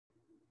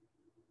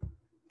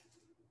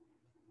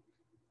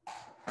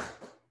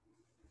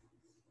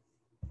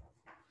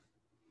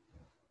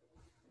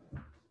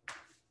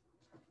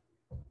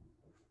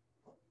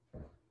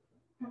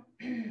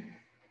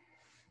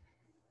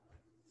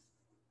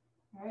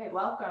All right,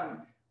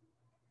 welcome.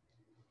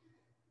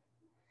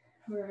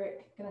 We're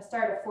going to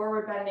start a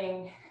forward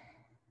bending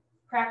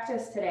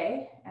practice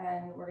today,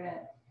 and we're going to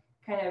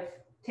kind of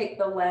take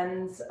the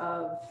lens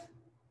of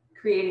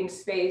creating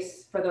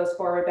space for those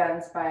forward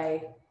bends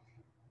by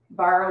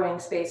borrowing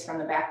space from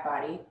the back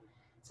body.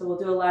 So we'll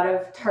do a lot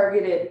of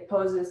targeted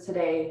poses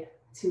today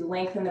to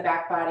lengthen the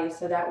back body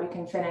so that we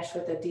can finish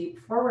with a deep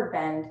forward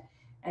bend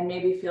and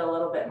maybe feel a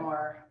little bit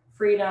more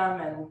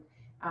freedom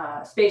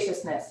and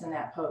spaciousness in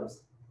that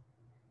pose.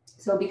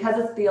 So because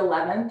it's the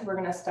 11th, we're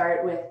going to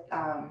start with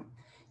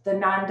the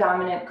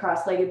non-dominant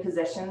cross-legged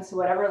position. So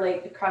whatever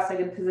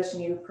cross-legged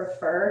position you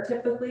prefer,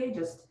 typically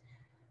just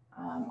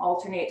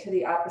alternate to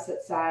the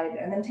opposite side,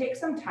 and then take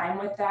some time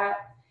with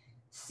that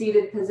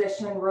seated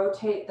position.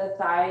 Rotate the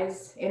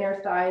thighs, inner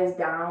thighs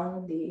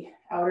down, the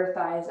outer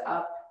thighs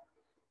up,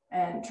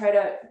 and try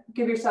to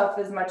give yourself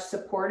as much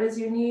support as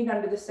you need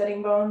under the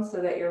sitting bones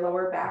so that your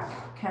lower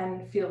back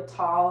can feel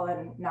tall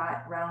and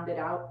not rounded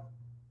out.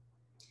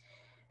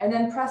 And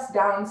then press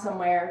down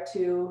somewhere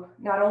to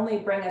not only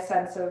bring a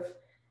sense of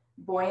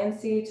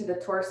buoyancy to the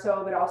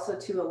torso, but also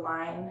to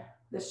align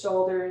the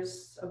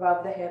shoulders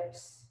above the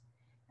hips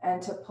and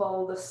to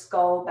pull the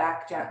skull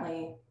back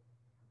gently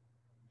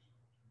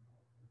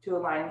to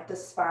align with the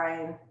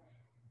spine.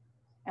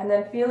 And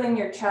then feeling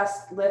your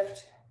chest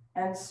lift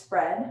and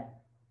spread.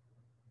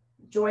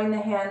 Join the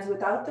hands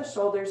without the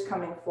shoulders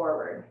coming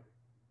forward.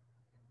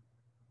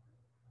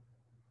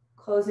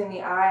 Closing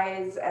the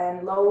eyes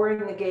and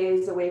lowering the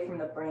gaze away from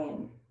the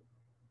brain.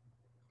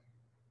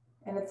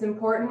 And it's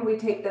important we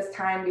take this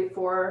time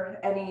before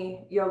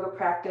any yoga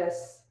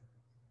practice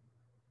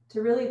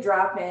to really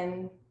drop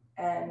in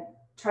and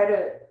try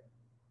to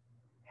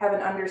have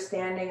an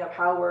understanding of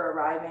how we're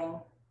arriving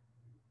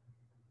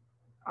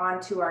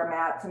onto our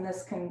mats. And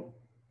this can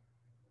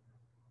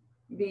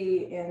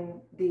be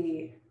in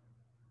the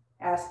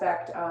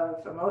aspect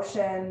of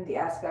emotion, the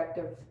aspect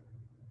of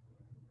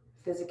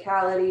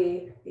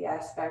physicality, the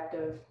aspect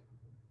of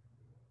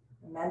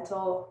the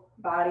mental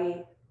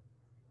body.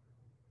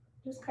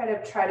 Just kind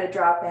of try to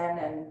drop in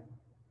and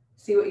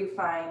see what you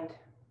find.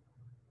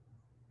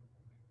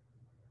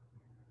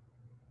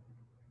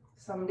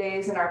 Some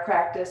days in our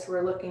practice,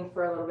 we're looking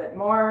for a little bit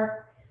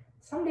more.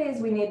 Some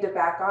days we need to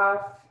back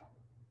off.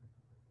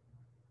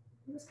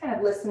 I'm just kind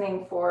of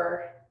listening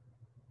for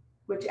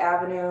which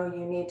avenue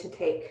you need to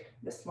take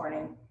this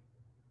morning.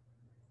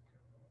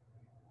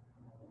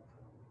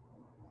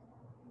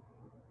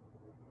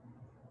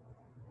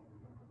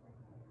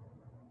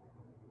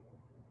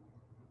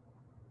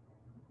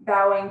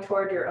 Bowing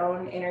toward your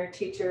own inner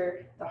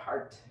teacher, the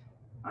heart.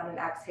 On an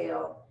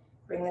exhale,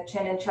 bring the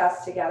chin and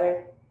chest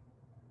together.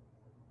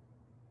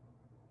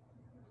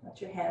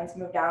 Let your hands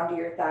move down to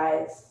your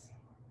thighs.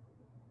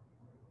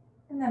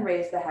 And then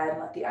raise the head and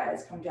let the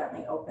eyes come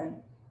gently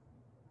open.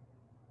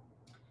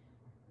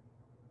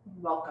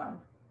 Welcome.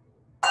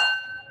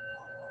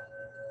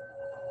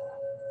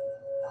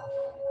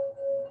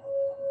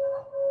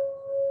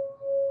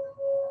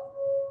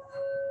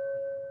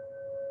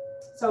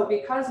 So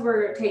because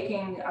we're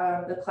taking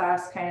the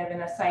class kind of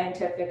in a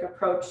scientific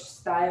approach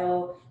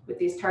style with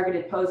these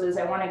targeted poses,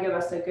 I want to give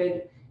us a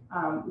good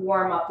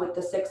warm up with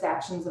the 6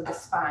 actions of the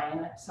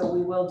spine. So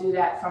we will do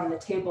that from the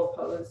table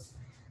pose.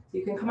 So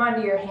you can come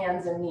onto your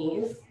hands and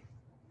knees.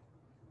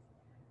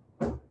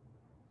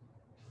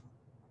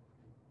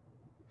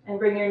 And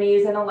bring your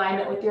knees in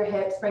alignment with your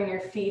hips. Bring your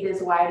feet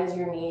as wide as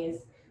your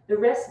knees. The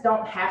wrists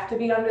don't have to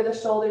be under the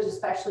shoulders,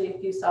 especially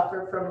if you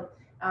suffer from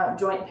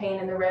joint pain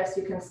in the wrist.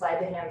 You can slide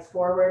the hands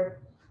forward.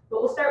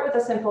 But we'll start with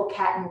a simple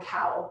cat and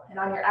cow. And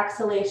on your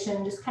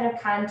exhalation, just kind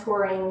of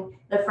contouring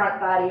the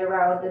front body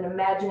around an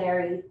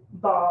imaginary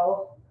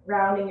ball,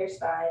 rounding your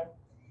spine.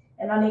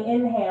 And on the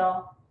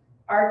inhale,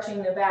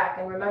 arching the back.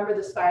 And remember,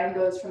 the spine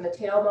goes from the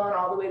tailbone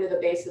all the way to the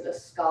base of the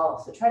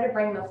skull. So try to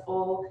bring the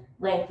full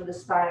length of the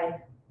spine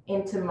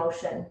into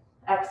motion.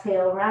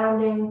 Exhale,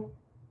 rounding.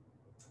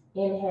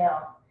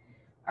 Inhale,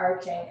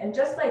 arching. And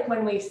just like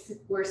when we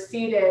were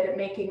seated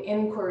making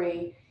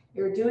inquiry,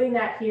 you're doing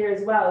that here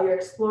as well. You're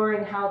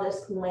exploring how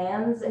this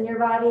lands in your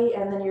body,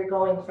 and then you're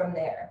going from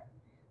there.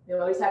 You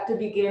always have to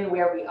begin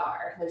where we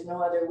are. There's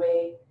no other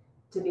way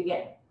to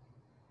begin.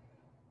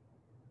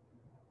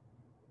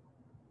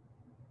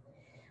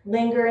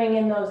 Lingering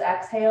in those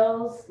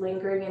exhales,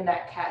 lingering in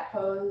that cat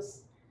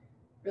pose,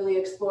 really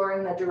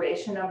exploring the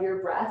duration of your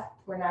breath.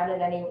 We're not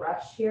in any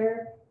rush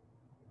here.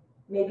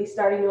 Maybe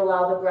starting to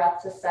allow the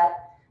breath to set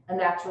a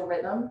natural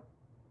rhythm.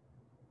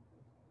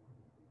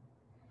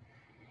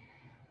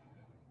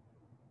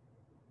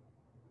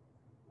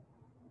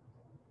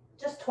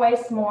 Just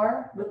twice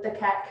more with the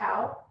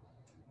cat-cow.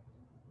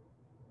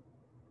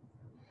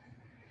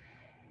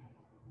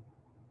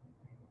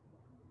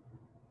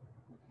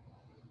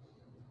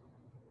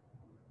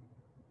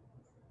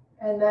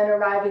 And then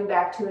arriving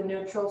back to a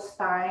neutral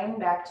spine,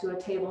 back to a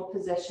table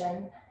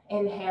position.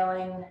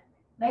 Inhaling,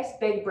 nice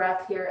big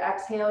breath here.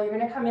 Exhale, you're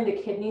gonna come into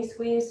kidney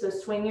squeeze. So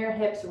swing your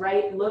hips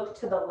right, look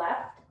to the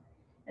left.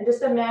 And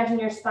just imagine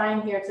your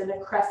spine here, it's in a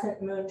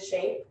crescent moon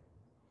shape.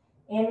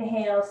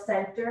 Inhale,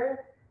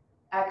 center.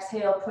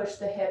 Exhale, push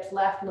the hips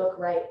left, look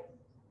right.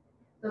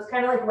 So it's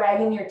kind of like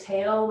wagging your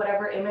tail,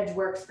 whatever image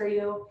works for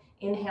you.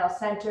 Inhale,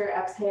 center.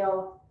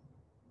 Exhale,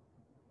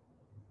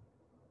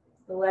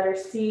 the letter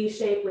C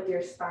shape with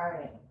your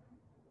spine.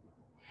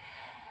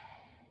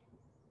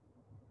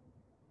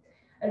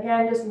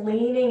 Again, just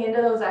leaning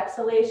into those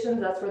exhalations.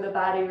 That's where the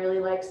body really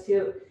likes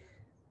to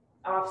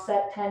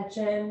offset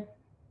tension.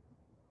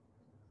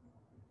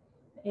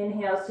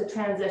 Inhales to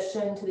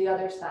transition to the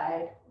other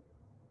side.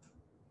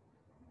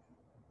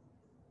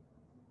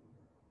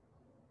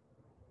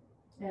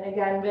 And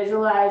again,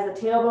 visualize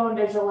the tailbone,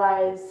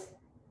 visualize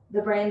the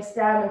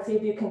brainstem, and see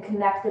if you can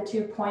connect the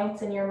 2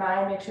 points in your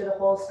mind. Make sure the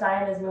whole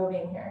spine is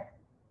moving here.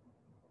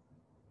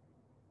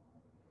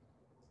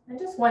 And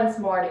just once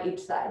more to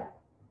each side.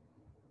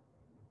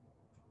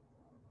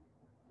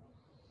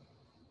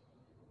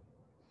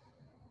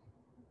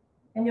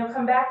 And you'll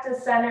come back to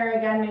center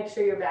again. Make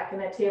sure you're back in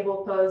a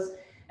table pose.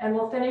 And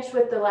we'll finish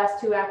with the last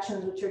 2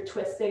 actions, which are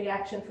twisting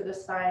action for the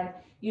spine,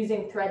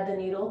 using thread the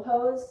needle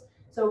pose.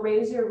 So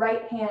raise your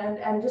right hand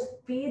and just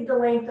feed the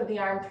length of the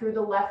arm through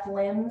the left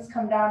limbs.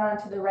 Come down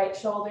onto the right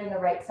shoulder and the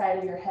right side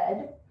of your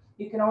head.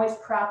 You can always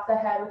prop the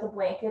head with a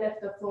blanket if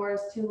the floor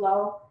is too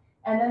low.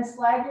 And then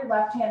slide your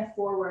left hand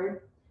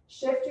forward.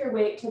 Shift your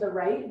weight to the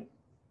right.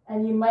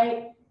 And you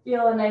might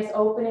feel a nice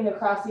opening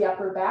across the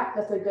upper back.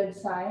 That's a good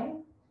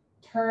sign.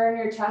 Turn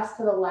your chest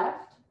to the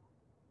left.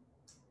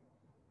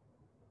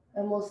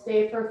 And we'll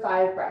stay for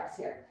 5 breaths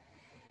here.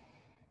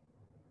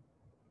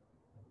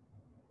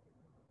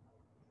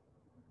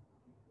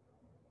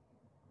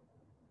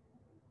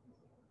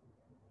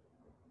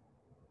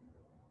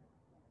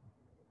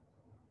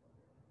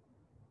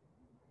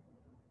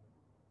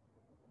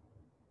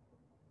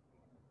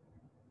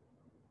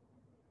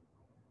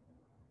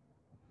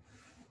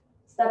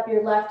 Step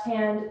your left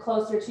hand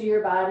closer to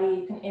your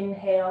body. You can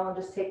inhale and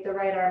just take the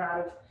right arm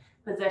out of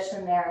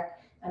position there.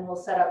 And we'll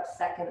set up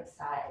second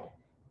side.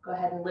 Go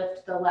ahead and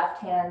lift the left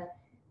hand.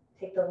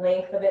 Take the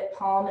length of it.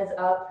 Palm is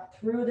up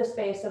through the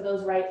space of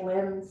those right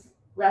limbs.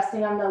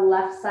 Resting on the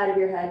left side of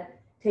your head.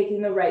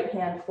 Taking the right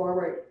hand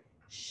forward.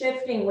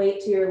 Shifting weight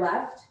to your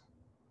left.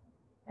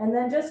 And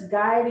then just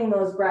guiding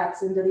those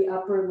breaths into the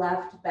upper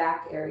left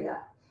back area.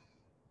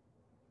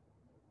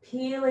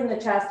 Peeling the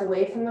chest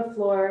away from the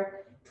floor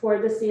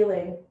toward the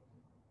ceiling,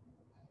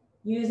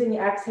 using the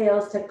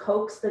exhales to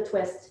coax the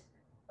twist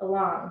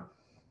along.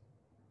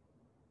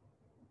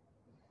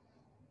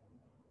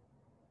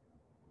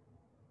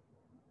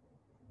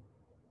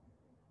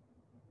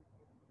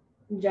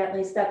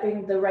 Gently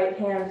stepping the right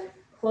hand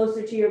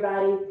closer to your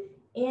body.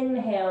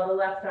 Inhale the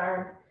left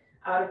arm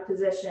out of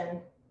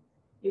position.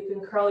 You can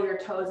curl your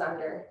toes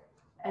under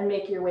and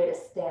make your way to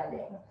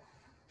standing.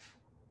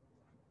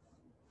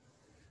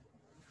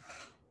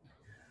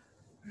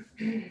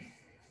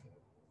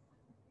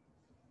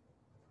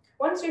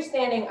 Once you're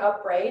standing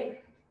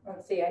upright,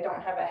 let's see, I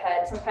don't have a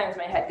head. Sometimes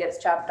my head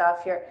gets chopped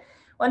off here.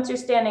 Once you're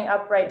standing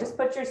upright, just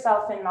put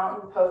yourself in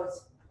mountain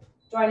pose,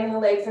 joining the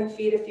legs and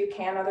feet if you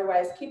can.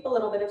 Otherwise, keep a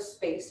little bit of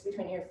space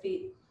between your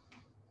feet.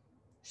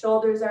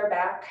 Shoulders are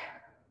back,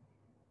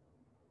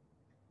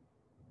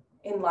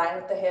 in line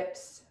with the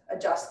hips.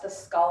 Adjust the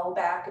skull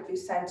back if you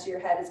sense your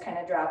head is kind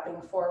of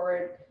dropping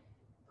forward,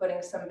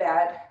 putting some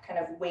bad kind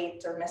of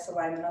weight or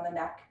misalignment on the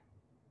neck.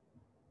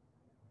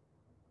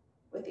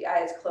 With the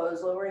eyes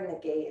closed, lowering the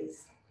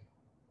gaze.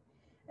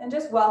 And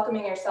just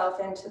welcoming yourself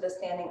into the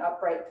standing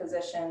upright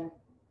position.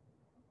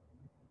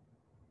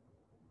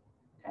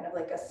 Kind of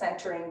like a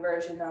centering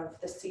version of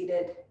the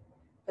seated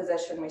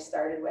position we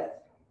started with.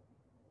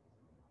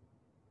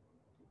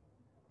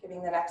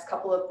 Giving the next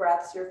couple of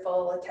breaths your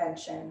full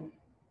attention.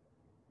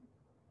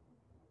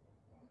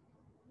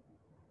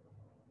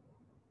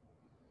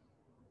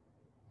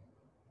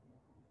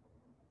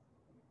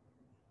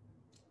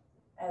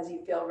 As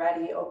you feel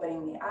ready,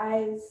 opening the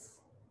eyes.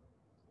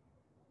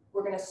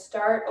 We're going to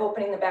start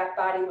opening the back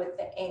body with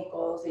the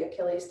ankles, the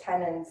Achilles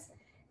tendons.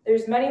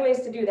 There's many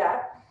ways to do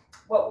that.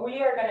 What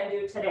we are going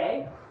to do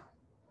today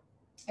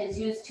is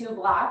use 2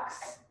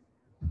 blocks.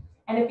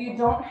 And if you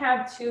don't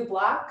have 2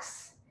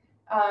 blocks,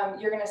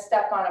 you're going to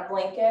step on a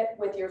blanket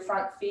with your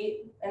front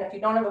feet. And if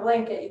you don't have a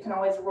blanket, you can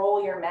always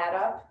roll your mat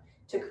up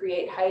to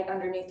create height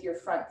underneath your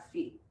front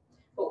feet.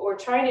 What we're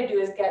trying to do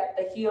is get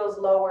the heels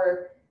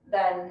lower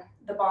than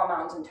the ball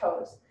mounds and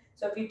toes.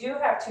 So if you do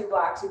have 2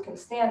 blocks, you can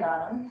stand on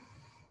them.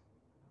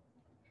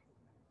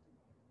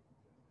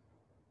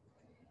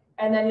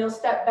 And then you'll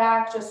step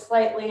back just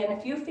slightly. And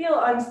if you feel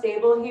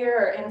unstable here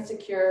or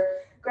insecure,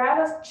 grab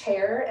a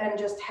chair and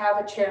just have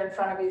a chair in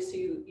front of you so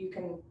you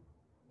can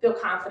feel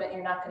confident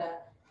you're not gonna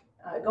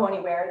go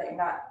anywhere, that you're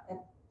not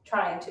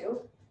trying to.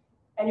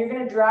 And you're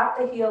gonna drop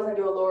the heels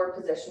into a lower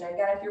position.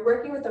 Again, if you're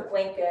working with a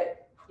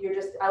blanket, you're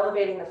just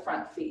elevating the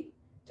front feet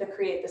to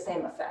create the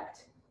same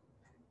effect.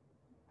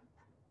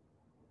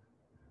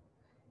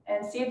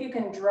 And see if you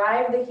can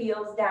drive the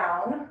heels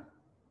down.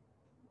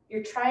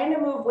 You're trying to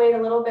move weight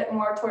a little bit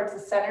more towards the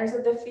centers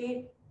of the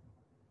feet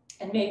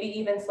and maybe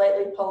even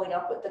slightly pulling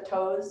up with the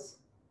toes.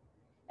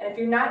 And if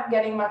you're not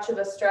getting much of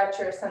a stretch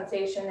or a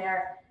sensation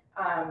there,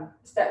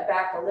 step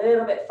back a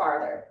little bit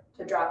farther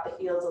to drop the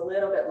heels a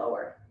little bit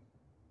lower.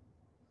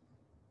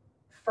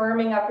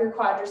 Firming up your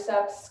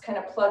quadriceps, kind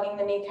of plugging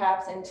the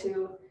kneecaps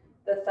into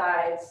the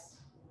thighs,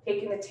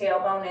 taking the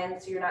tailbone in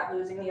so you're not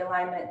losing the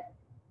alignment,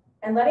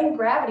 and letting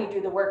gravity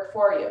do the work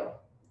for you.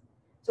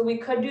 So we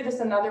could do this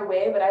another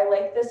way, but I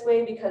like this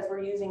way because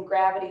we're using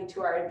gravity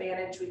to our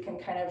advantage. We can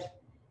kind of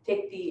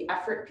take the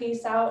effort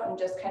piece out and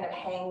just kind of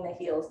hang the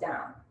heels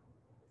down.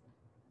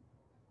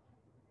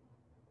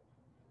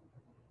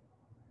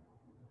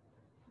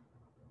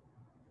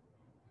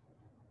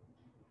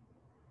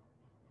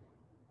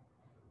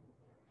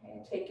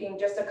 Okay, taking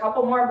just a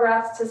couple more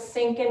breaths to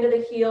sink into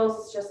the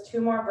heels, just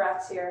 2 more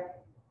breaths here.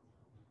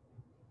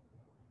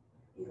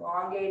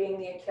 Elongating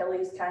the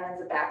Achilles tendons,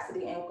 the backs of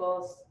the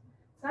ankles.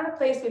 It's not a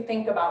place we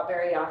think about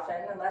very often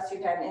unless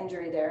you've had an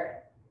injury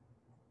there.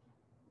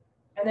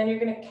 And then you're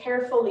going to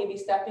carefully be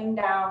stepping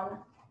down.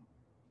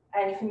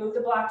 And you can move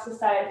the blocks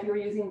aside if you were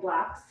using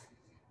blocks.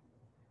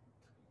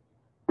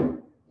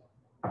 And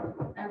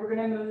we're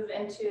going to move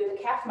into the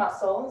calf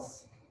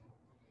muscles.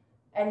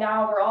 And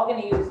now we're all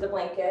going to use the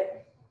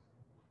blanket.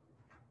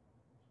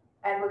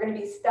 And we're going to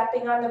be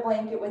stepping on the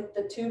blanket with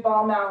the 2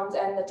 ball mounds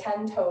and the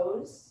 10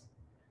 toes.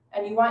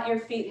 And you want your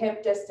feet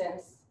hip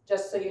distance,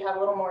 just so you have a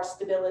little more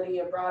stability,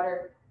 a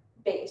broader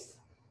base.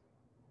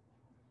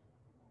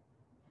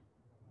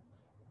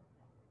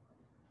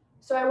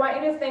 So I want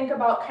you to think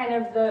about kind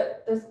of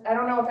this, I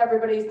don't know if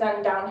everybody's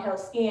done downhill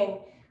skiing,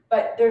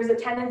 but there's a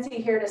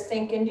tendency here to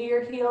sink into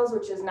your heels,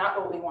 which is not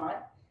what we want.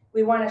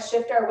 We want to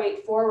shift our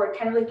weight forward,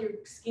 kind of like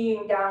you're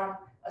skiing down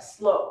a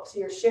slope. So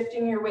you're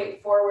shifting your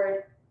weight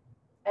forward,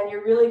 and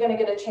you're really going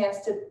to get a chance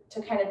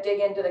to kind of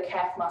dig into the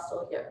calf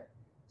muscle here.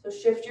 So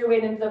shift your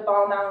weight into the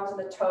ball mounds and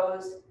the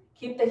toes.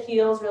 Keep the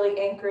heels really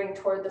anchoring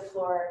toward the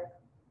floor.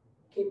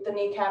 Keep the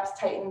kneecaps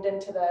tightened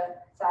into the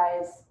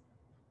thighs.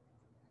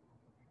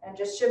 And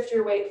just shift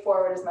your weight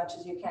forward as much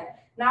as you can.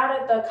 Not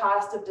at the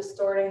cost of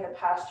distorting the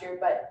posture,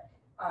 but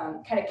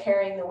kind of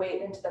carrying the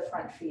weight into the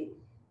front feet.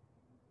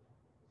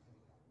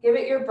 Give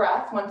it your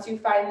breath. Once you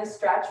find the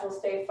stretch, we'll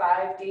stay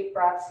 5 deep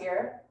breaths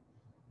here.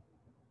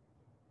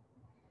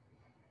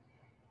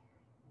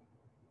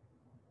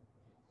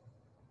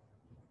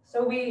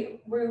 So we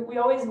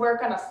always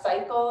work on a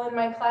cycle in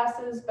my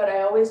classes, but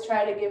I always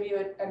try to give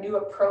you a new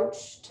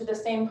approach to the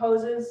same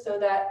poses so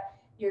that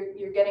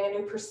you're getting a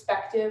new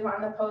perspective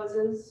on the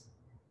poses.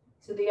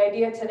 So the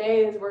idea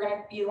today is we're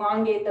going to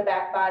elongate the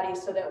back body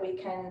so that we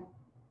can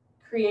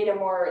create a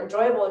more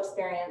enjoyable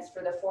experience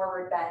for the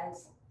forward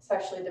bends,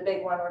 especially the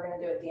big one we're going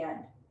to do at the end.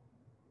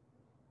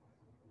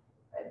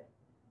 Good.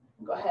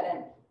 Go ahead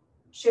and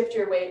shift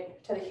your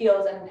weight to the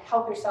heels and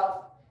help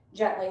yourself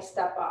gently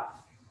step off.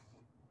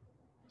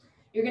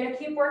 You're going to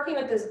keep working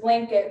with this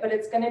blanket, but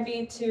it's going to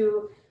be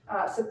to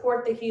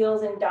support the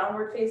heels in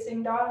downward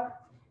facing dog.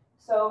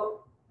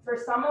 So for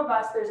some of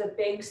us, there's a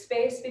big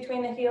space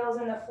between the heels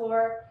and the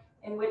floor,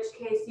 in which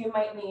case you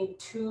might need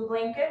 2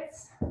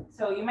 blankets.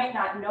 So you might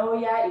not know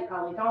yet, you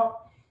probably don't.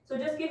 So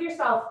just give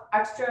yourself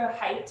extra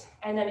height,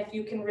 and then if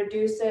you can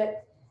reduce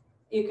it,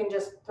 you can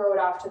just throw it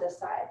off to the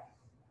side.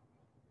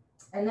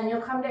 And then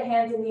you'll come to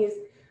hands and knees.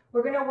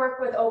 We're going to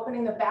work with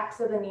opening the backs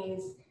of the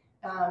knees.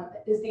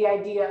 Is the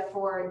idea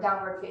for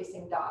downward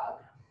facing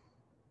dog.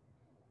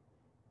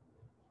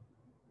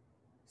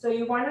 So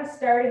you want to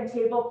start in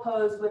table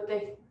pose with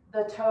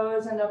the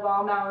toes and the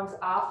ball mounds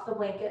off the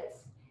blankets.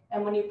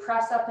 And when you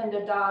press up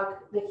into dog,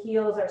 the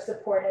heels are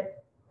supported.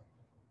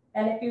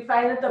 And if you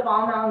find that the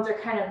ball mounds are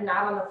kind of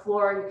not on the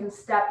floor, you can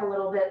step a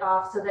little bit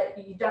off so that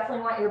you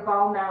definitely want your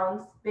ball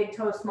mounds, big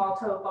toe, small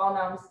toe, ball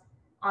mounds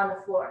on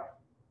the floor.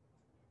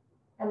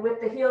 And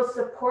with the heels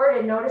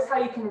supported, notice how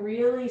you can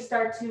really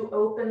start to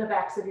open the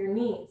backs of your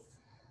knees.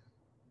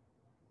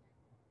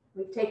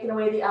 We've taken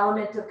away the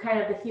element of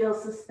kind of the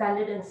heels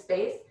suspended in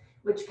space,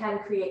 which can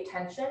create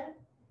tension.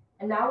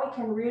 And now we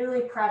can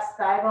really press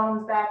thigh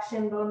bones back,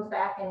 shin bones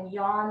back, and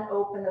yawn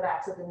open the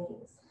backs of the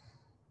knees.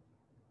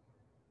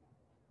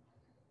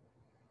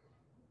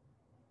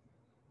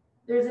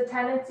 There's a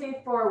tendency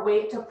for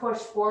weight to push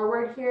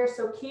forward here,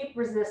 so keep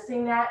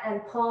resisting that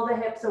and pull the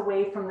hips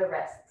away from the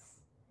wrists.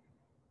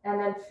 And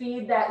then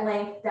feed that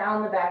length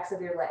down the backs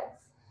of your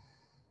legs.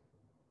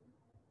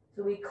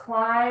 So we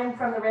climb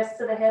from the wrists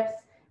to the hips,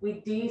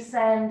 we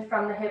descend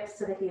from the hips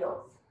to the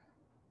heels.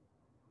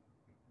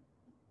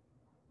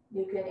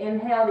 You can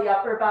inhale the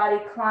upper body,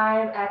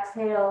 climb,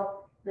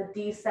 exhale the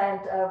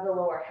descent of the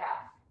lower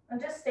half. And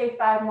just stay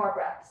 5 more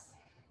breaths.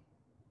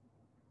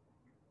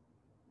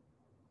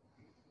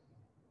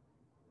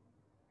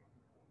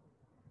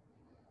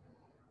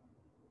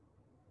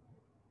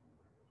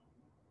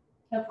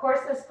 Of course,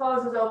 this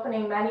pose is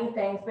opening many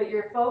things, but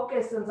your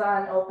focus is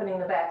on opening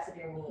the backs of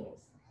your knees.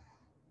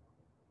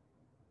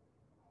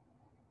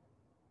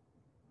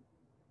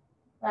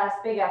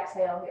 Last big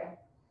exhale here.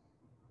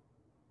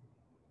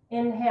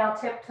 Inhale,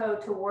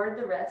 tiptoe toward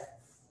the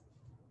wrists.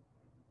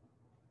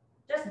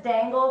 Just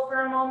dangle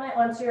for a moment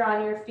once you're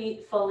on your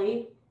feet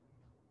fully.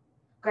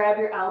 Grab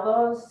your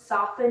elbows,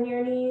 soften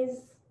your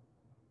knees,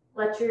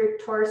 let your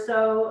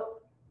torso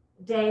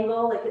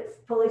dangle like it's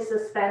fully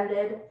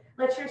suspended.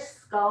 Let your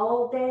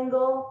skull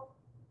dangle.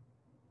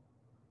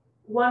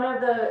 One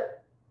of the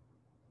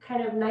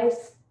kind of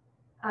nice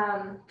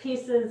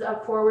pieces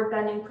of forward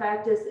bending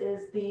practice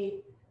is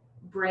the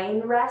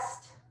brain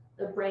rest.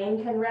 The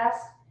brain can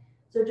rest.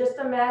 So just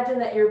imagine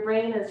that your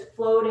brain is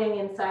floating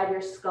inside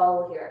your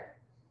skull here.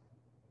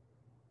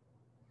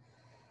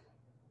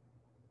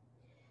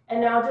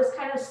 And now just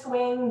kind of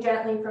swing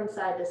gently from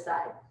side to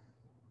side.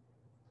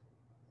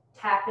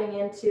 Tapping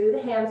into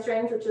the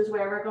hamstrings, which is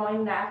where we're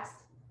going next.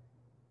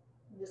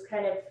 Just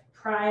kind of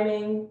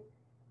priming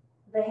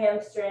the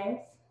hamstrings.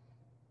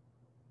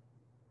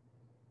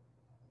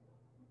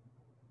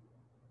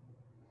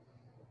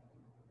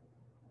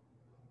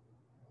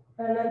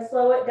 And then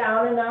slow it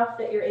down enough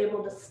that you're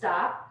able to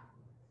stop.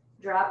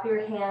 Drop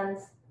your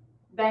hands,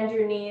 bend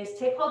your knees,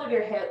 take hold of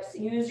your hips,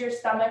 use your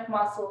stomach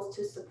muscles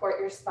to support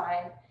your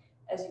spine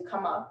as you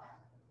come up.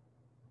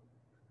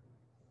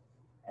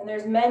 And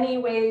there's many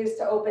ways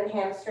to open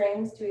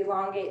hamstrings, to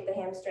elongate the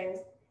hamstrings.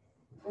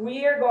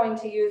 We are going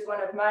to use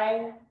one of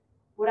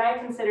what I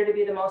consider to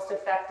be the most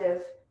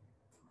effective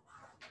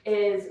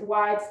is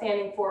wide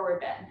standing forward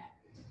bend.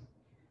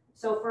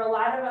 So for a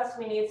lot of us,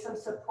 we need some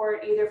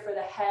support either for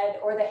the head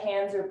or the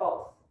hands or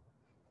both.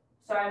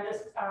 So I'm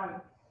just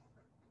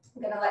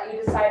going to let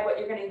you decide what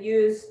you're going to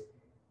use.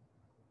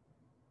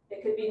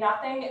 It could be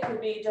nothing. It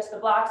could be just the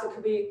blocks. It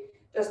could be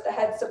just the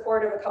head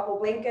support of a couple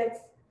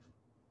blankets.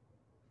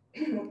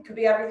 It could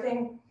be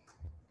everything.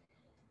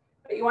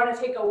 But you want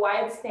to take a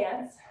wide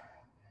stance.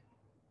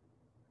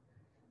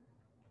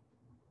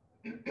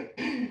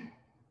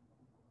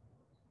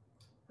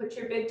 Put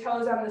your big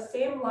toes on the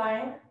same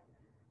line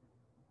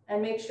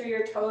and make sure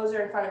your toes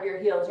are in front of your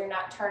heels. You're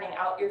not turning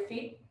out your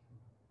feet.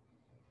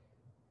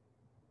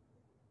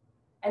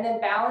 And then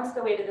balance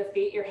the weight of the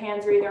feet. Your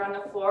hands are either on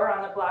the floor or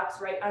on the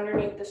blocks right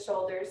underneath the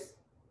shoulders.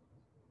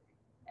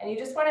 And you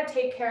just want to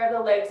take care of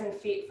the legs and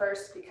feet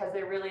first because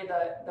they're really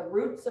the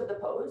roots of the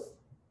pose.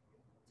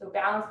 So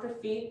balance the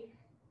feet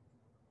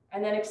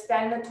and then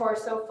extend the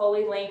torso,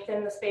 fully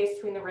lengthen the space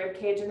between the rib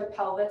cage and the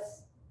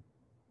pelvis.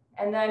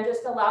 And then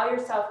just allow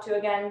yourself to,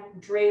 again,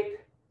 drape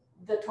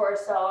the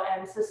torso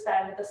and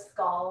suspend the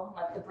skull.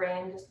 Let the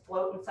brain just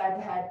float inside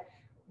the head.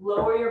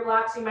 Lower your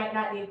blocks. You might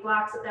not need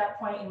blocks at that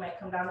point. You might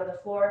come down to the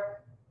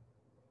floor.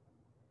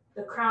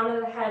 The crown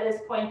of the head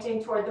is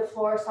pointing toward the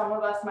floor. Some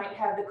of us might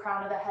have the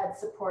crown of the head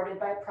supported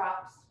by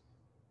props.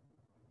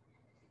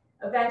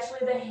 Eventually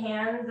the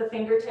hands, the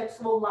fingertips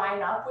will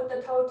line up with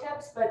the toe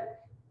tips,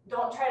 but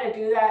don't try to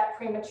do that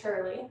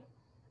prematurely.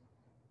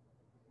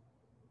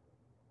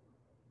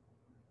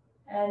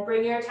 And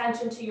bring your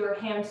attention to your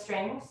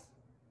hamstrings.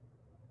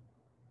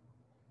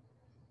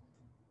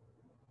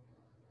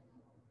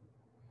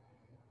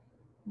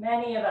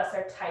 Many of us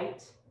are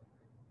tight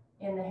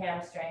in the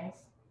hamstrings.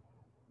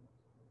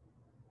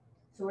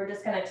 So we're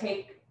just going to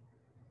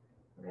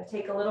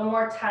take a little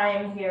more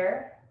time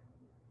here.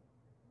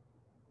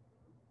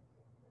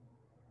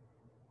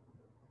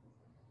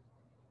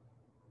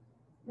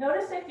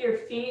 Notice if your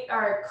feet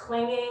are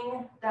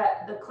clinging,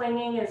 that the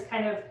clinging is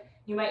kind of,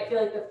 you might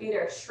feel like the feet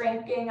are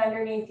shrinking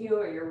underneath you,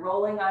 or you're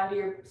rolling onto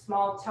your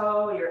small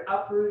toe, you're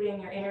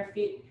uprooting your inner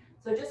feet.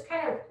 So just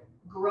kind of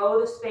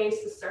grow the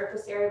space, the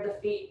surface area of the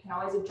feet. You can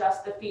always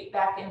adjust the feet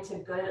back into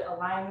good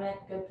alignment,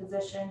 good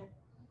position.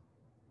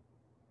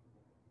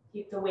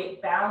 Keep the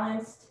weight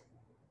balanced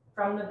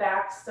from the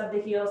backs of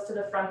the heels to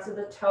the fronts of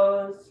the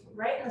toes,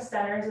 right in the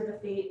centers of the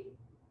feet.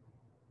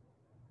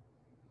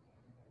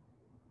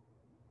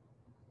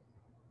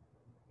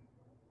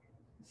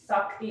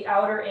 Suck the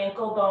outer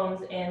ankle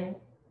bones in.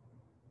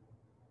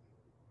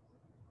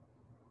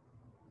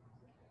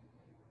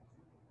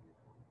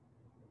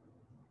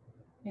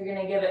 You're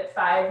going to give it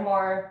 5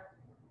 more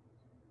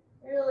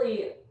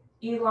really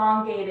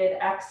elongated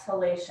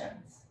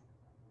exhalations.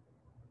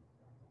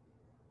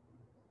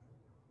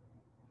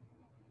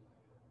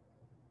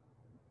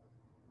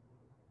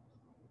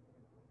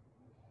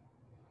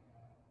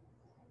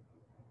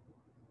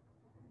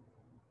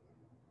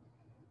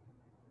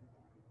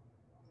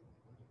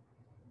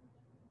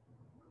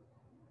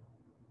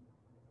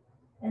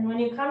 And when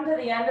you come to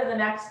the end of the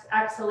next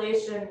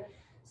exhalation,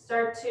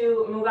 start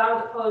to move out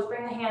of the pose,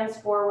 bring the hands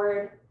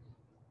forward,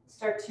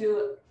 start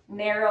to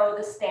narrow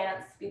the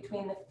stance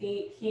between the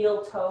feet,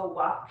 heel, toe,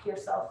 walk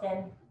yourself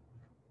in.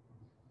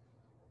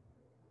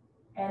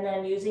 And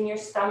then using your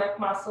stomach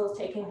muscles,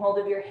 taking hold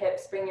of your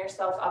hips, bring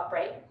yourself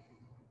upright.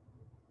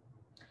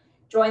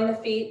 Join the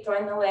feet,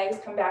 join the legs,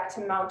 come back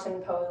to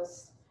mountain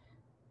pose.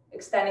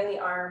 Extending the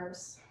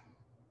arms,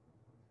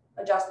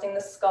 adjusting the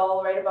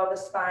skull right above the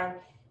spine,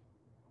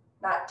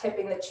 not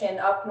tipping the chin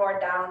up nor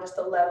down, just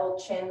a level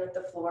chin with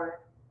the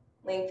floor.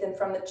 Lengthen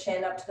from the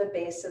chin up to the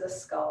base of the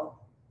skull.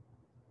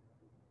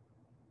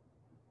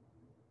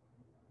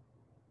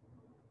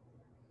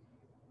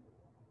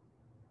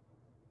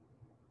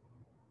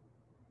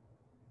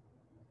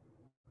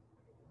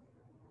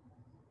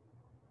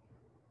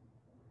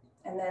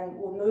 And then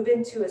we'll move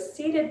into a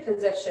seated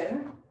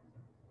position.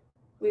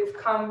 We've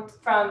come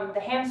from the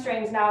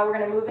hamstrings, now we're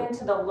gonna move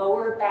into the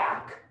lower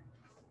back.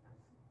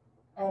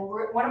 And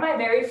one of my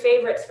very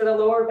favorites for the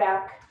lower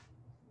back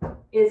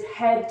is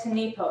head to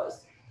knee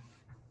pose.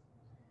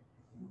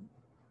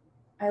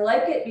 I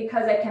like it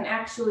because I can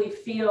actually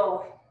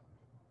feel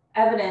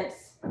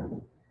evidence.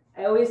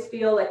 I always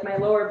feel like my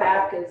lower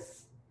back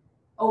is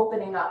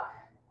opening up.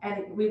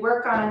 And we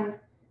work on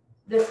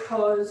this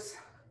pose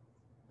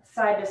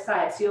side to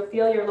side. So you'll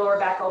feel your lower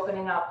back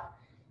opening up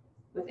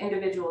with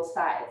individual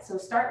sides. So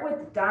start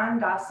with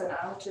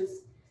Dandasana, which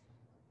is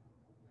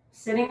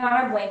sitting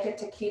on a blanket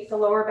to keep the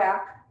lower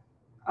back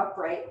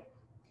upright,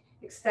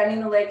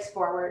 extending the legs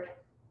forward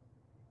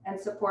and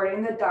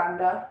supporting the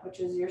danda, which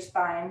is your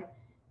spine,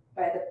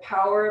 by the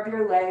power of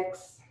your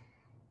legs,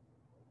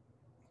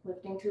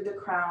 lifting through the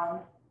crown.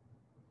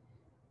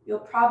 You'll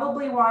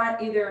probably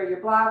want either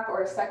your block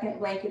or a second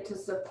blanket to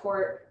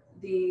support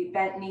the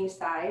bent knee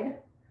side.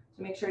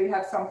 So make sure you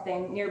have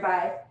something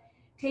nearby.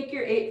 Take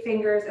your 8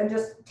 fingers and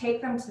just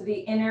take them to the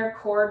inner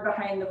cord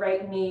behind the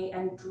right knee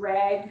and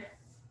drag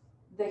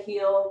the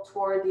heel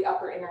toward the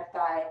upper inner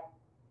thigh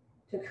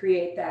to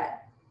create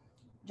that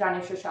Jani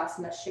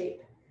Shirshasana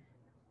shape.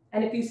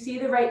 And if you see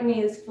the right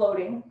knee is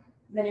floating,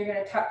 then you're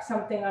going to tuck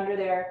something under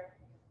there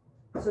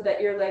so that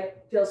your leg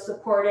feels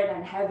supported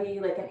and heavy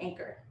like an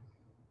anchor.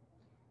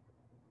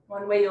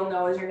 One way you'll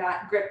know is you're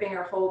not gripping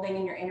or holding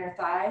in your inner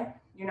thigh.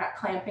 You're not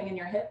clamping in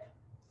your hip.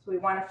 So we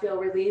want to feel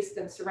released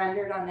and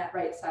surrendered on that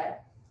right side.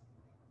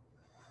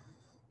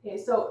 Okay,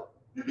 so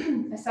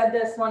I said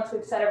this once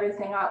we've set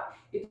everything up.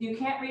 If you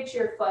can't reach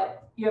your foot,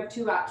 you have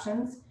 2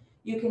 options.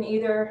 You can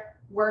either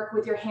work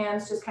with your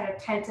hands just kind of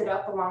tented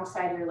up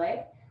alongside your leg,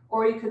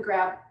 or you could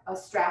grab a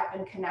strap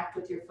and connect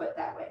with your foot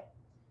that way.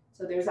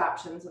 So there's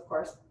options, of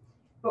course.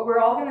 But we're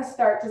all going to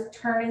start just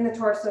turning the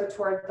torso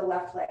toward the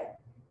left leg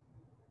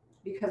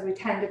because we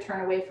tend to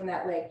turn away from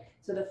that leg.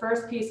 So the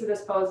first piece of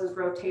this pose is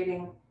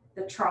rotating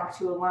the trunk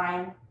to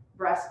align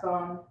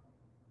breastbone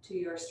to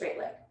your straight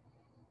leg.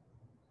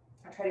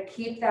 I try to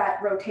keep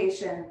that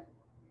rotation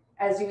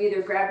as you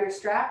either grab your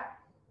strap,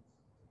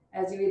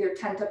 as you either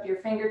tent up your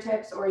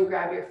fingertips, or you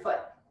grab your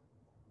foot.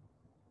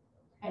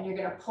 And you're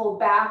going to pull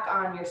back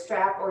on your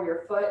strap or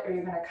your foot, or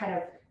you're going to kind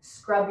of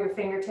scrub your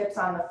fingertips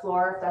on the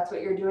floor if that's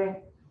what you're doing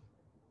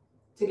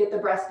to get the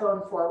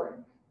breastbone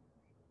forward.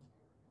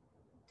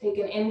 Take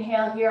an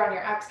inhale here on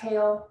your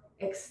exhale.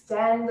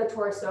 Extend the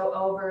torso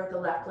over the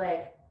left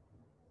leg.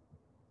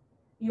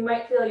 You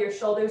might feel your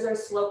shoulders are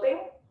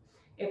sloping.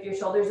 If your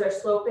shoulders are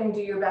sloping,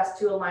 do your best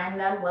to align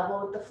them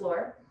level with the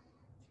floor.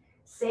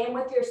 Same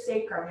with your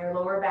sacrum, your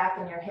lower back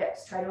and your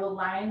hips. Try to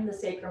align the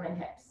sacrum and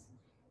hips.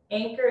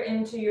 Anchor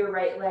into your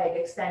right leg.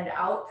 Extend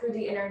out through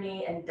the inner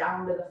knee and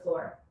down to the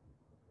floor.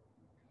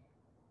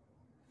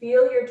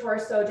 Feel your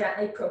torso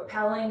gently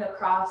propelling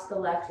across the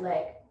left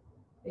leg.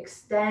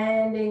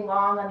 Extending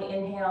long on the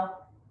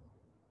inhale,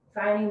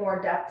 finding more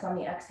depth on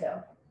the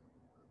exhale.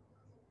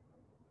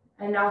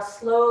 And now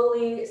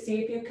slowly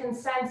see if you can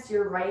sense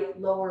your right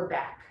lower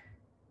back.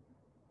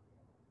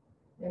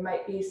 There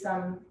might be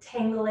some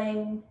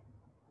tingling.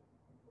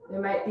 There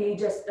might be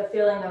just a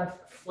feeling of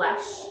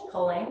flesh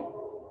pulling,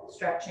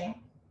 stretching.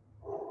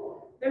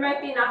 There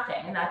might be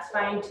nothing, and that's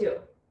fine too.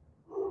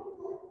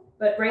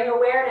 But bring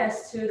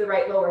awareness to the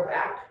right lower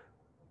back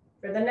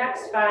for the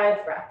next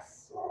 5 breaths.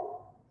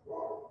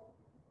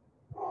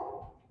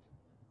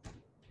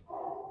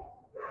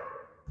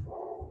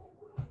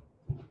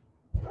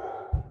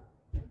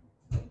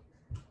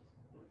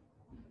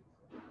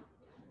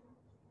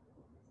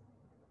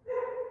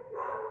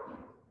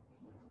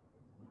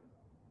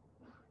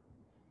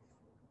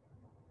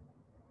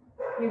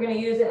 You're going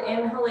to use an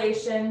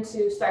inhalation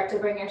to start to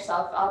bring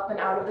yourself up and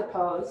out of the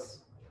pose.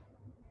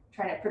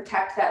 Trying to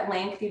protect that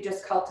length you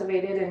just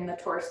cultivated in the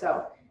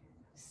torso.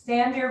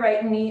 Stand your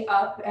right knee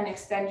up and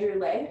extend your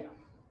leg.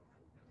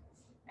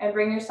 And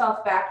bring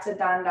yourself back to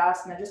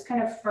Dandasana, just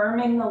kind of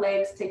firming the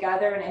legs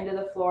together and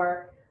into the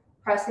floor,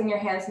 pressing your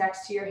hands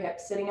next to your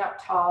hips, sitting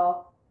up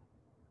tall,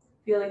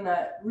 feeling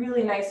the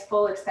really nice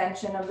full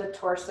extension of the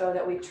torso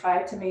that we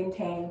try to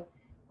maintain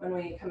when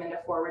we come into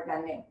forward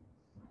bending.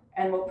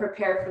 And we'll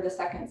prepare for the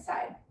second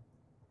side.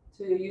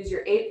 So you use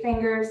your 8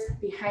 fingers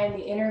behind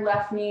the inner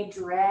left knee,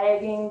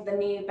 dragging the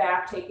knee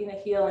back, taking the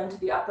heel into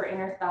the upper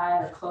inner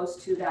thigh or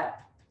close to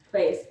that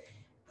place,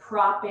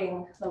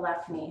 propping the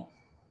left knee.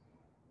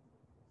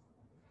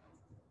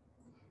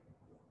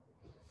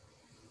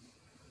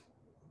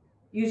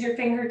 Use your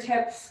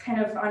fingertips kind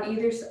of on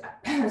either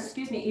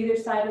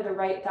side of the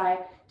right thigh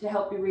to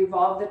help you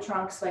revolve the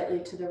trunk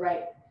slightly to the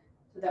right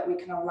so that we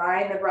can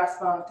align the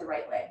breastbone with the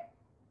right leg.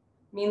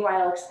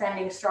 Meanwhile,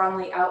 extending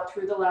strongly out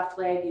through the left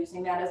leg,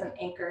 using that as an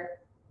anchor.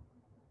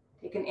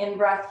 Take an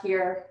in-breath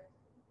here,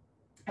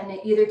 and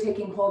either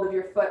taking hold of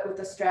your foot with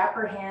the strap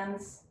or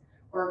hands,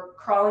 or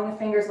crawling the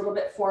fingers a little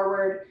bit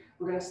forward.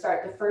 We're going to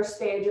start the first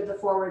stage of the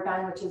forward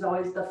bend, which is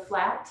always the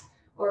flat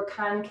or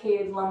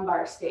concave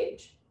lumbar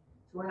stage.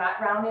 So we're not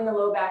rounding the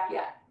low back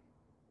yet.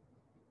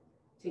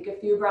 Take a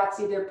few breaths,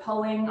 either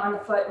pulling on the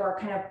foot or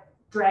kind of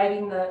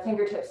dragging the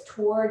fingertips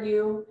toward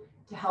you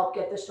to help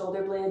get the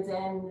shoulder blades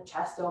in, the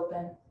chest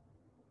open.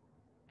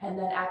 And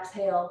then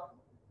exhale,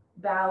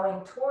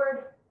 bowing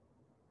toward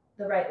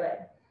the right leg.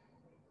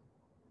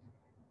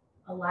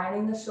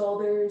 Aligning the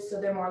shoulders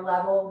so they're more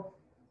level.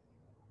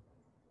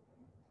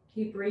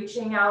 Keep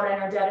reaching out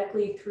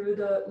energetically through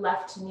the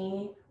left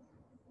knee.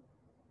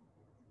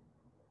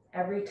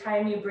 Every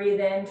time you breathe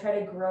in, try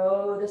to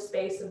grow the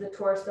space of the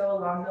torso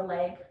along the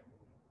leg.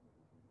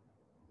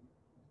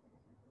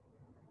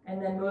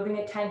 And then moving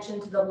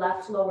attention to the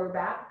left lower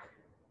back.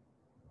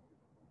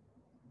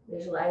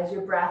 Visualize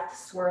your breath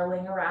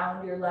swirling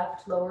around your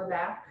left lower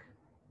back.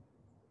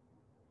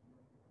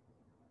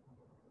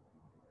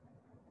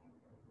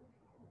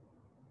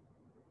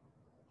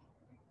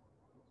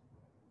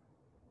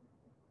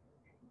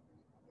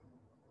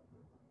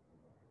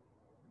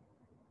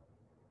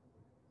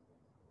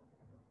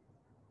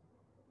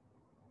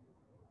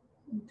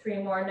 And 3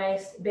 more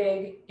nice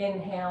big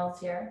inhales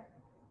here.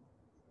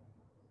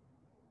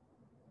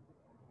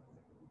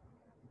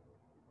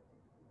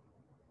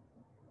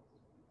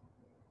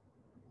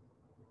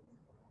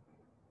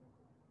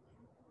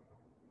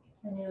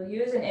 And you'll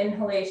use an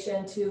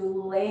inhalation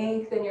to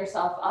lengthen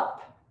yourself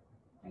up,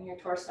 bring your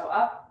torso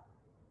up,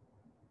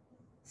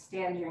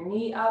 stand your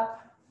knee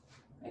up,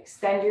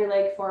 extend your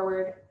leg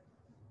forward.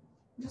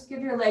 Just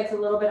give your legs a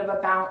little bit of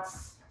a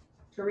bounce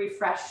to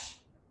refresh,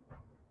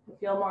 to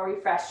feel more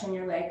refreshed in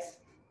your legs.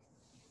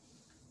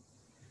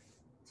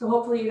 So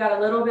hopefully you got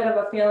a little bit of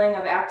a feeling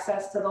of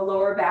access to the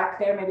lower back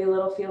there, maybe a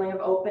little feeling of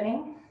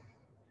opening.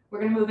 We're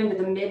gonna move into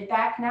the mid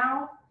back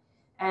now,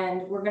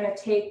 and we're gonna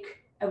take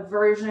a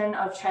version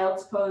of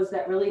child's pose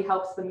that really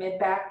helps the mid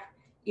back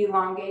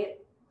elongate.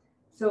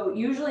 So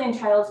usually in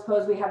child's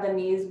pose, we have the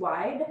knees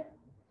wide,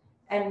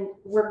 and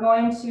we're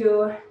going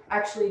to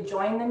actually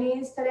join the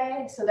knees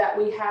today so that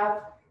we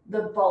have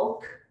the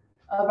bulk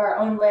of our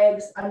own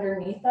legs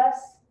underneath us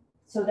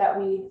so that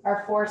we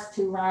are forced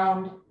to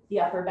round the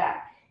upper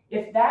back.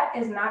 If that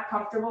is not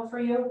comfortable for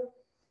you,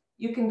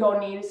 you can go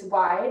knees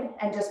wide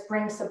and just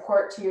bring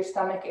support to your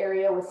stomach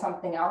area with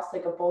something else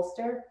like a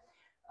bolster.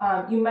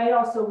 You might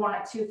also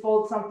want to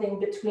fold something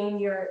between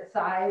your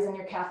thighs and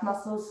your calf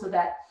muscles so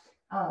that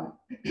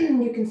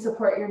you can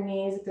support your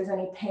knees. If there's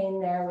any pain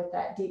there with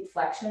that deep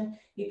flexion,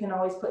 you can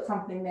always put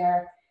something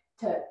there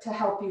to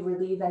help you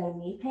relieve any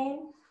knee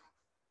pain.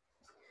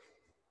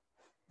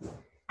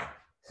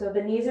 So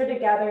the knees are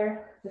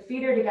together, the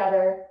feet are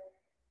together.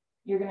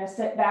 You're going to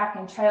sit back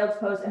in child's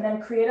pose and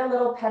then create a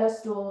little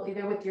pedestal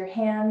either with your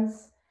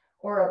hands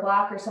or a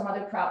block or some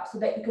other prop so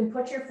that you can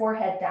put your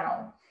forehead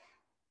down.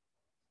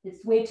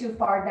 It's way too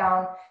far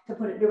down to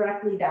put it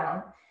directly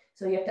down.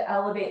 So you have to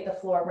elevate the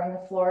floor, bring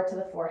the floor to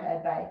the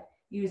forehead by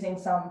using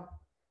some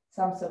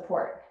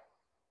support.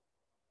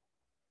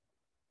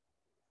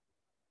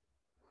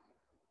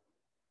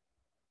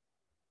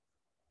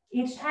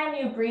 Each time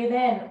you breathe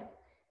in,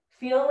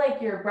 feel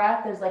like your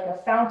breath is like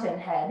a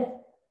fountainhead,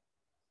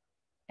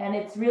 and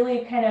it's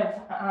really kind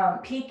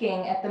of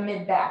peaking at the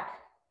mid back.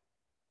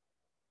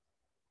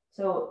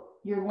 So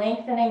you're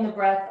lengthening the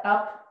breath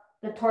up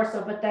the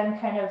torso, but then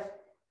kind of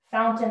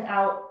fountain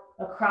out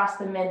across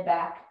the mid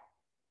back.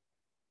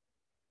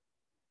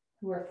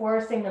 We're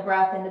forcing the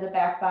breath into the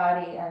back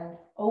body and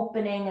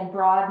opening and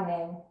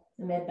broadening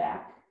the mid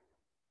back.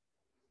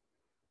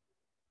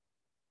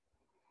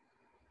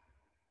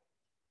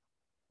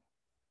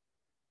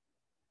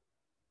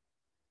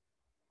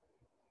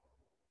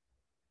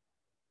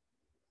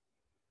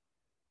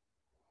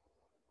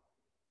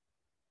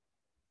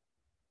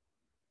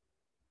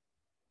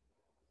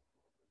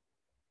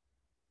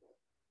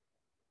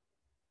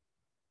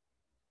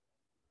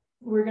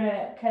 We're going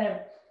to kind of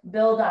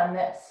build on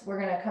this. We're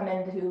going to come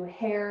into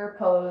hare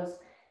pose.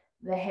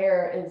 The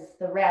hare is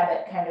the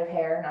rabbit kind of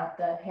hair, not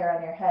the hair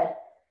on your head.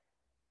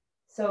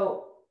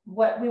 So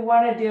what we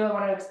want to do, I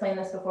want to explain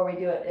this before we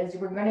do it, is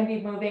we're going to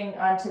be moving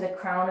onto the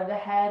crown of the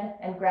head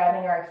and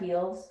grabbing our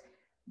heels.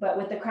 But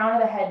with the crown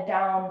of the head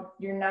down,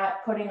 you're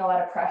not putting a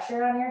lot of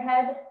pressure on your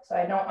head. So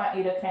I don't want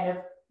you to kind of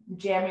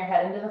jam your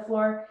head into the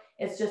floor.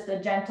 It's just a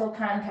gentle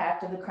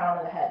contact of the crown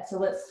of the head. So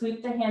let's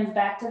sweep the hands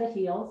back to the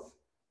heels.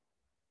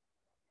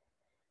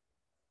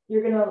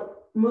 You're going to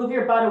move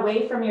your butt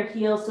away from your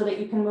heels so that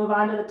you can move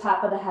on to the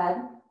top of the head.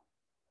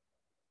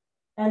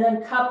 And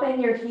then cupping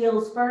your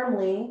heels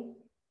firmly,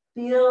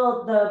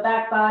 feel the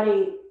back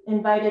body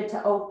invited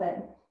to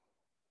open.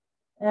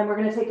 And we're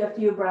going to take a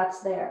few breaths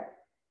there.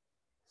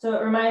 So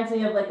it reminds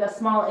me of like a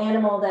small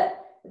animal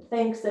that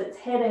thinks it's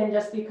hidden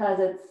just because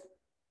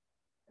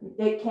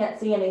it can't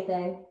see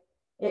anything.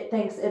 It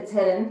thinks it's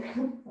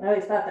hidden. I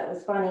always thought that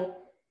was funny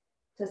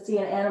to see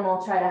an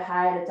animal try to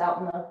hide. It's out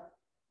in the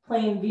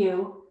plain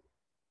view,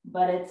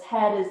 but its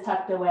head is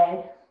tucked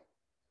away.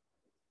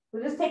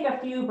 We'll just take a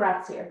few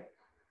breaths here.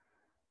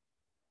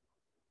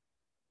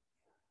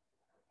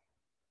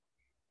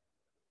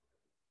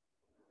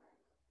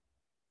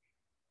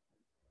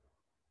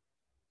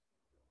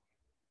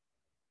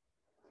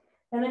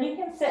 And then you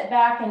can sit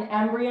back in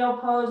embryo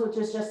pose, which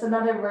is just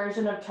another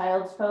version of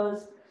child's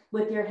pose,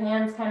 with your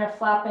hands kind of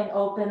flopping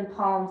open,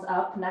 palms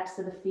up next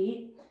to the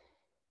feet.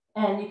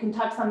 And you can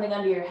tuck something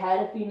under your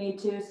head if you need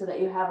to, so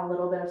that you have a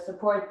little bit of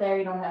support there.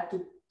 You don't have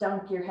to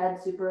dunk your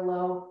head super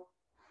low.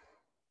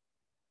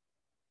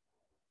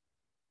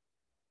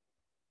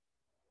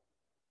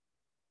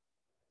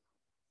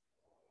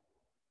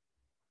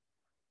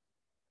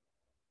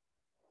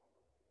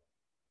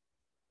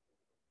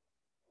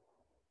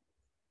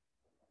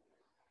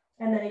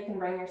 And then you can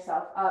bring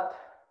yourself up.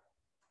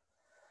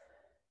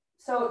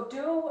 So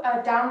do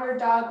a downward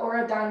dog or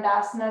a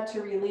dandasana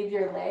to relieve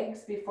your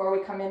legs before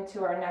we come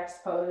into our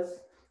next pose.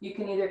 You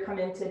can either come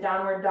into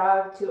downward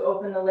dog to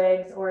open the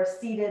legs, or a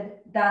seated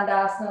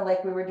dandasana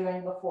like we were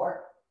doing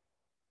before.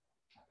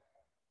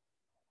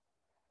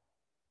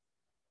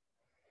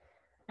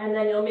 And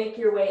then you'll make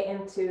your way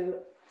into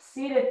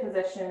seated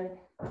position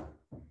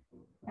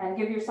and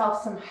give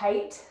yourself some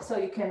height so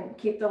you can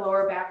keep the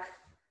lower back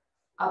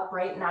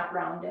upright, not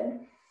rounded.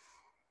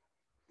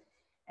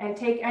 And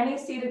take any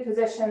seated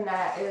position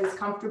that is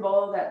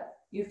comfortable, that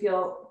you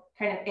feel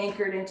kind of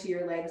anchored into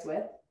your legs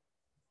with.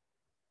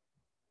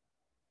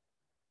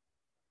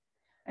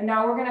 And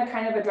now we're going to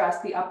kind of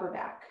address the upper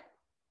back.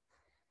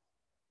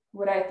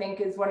 What I think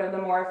is one of the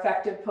more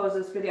effective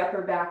poses for the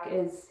upper back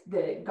is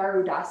the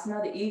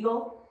Garudasana, the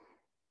eagle.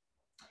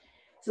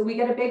 So we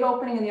get a big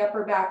opening in the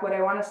upper back. What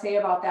I want to say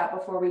about that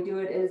before we do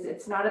it is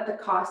it's not at the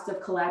cost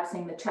of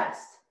collapsing the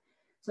chest.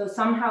 So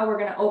somehow we're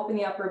going to open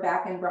the upper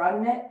back and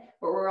broaden it,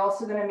 but we're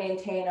also going to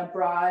maintain a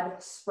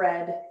broad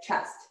spread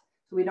chest.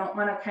 So we don't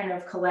want to kind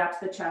of collapse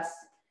the chest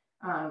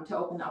to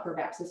open the upper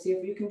back. So see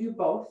if you can do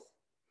both.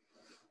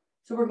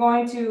 So we're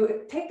going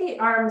to take the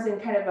arms in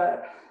kind of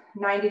a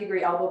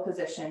 90-degree elbow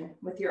position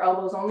with your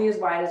elbows only as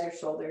wide as your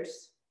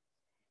shoulders.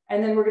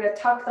 And then we're going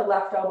to tuck the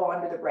left elbow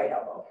under the right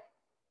elbow.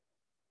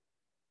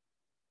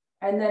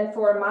 And then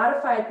for a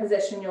modified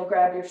position, you'll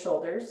grab your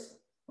shoulders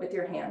with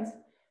your hands.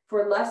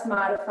 For less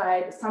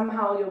modified,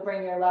 somehow you'll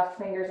bring your left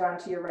fingers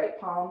onto your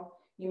right palm.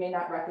 You may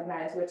not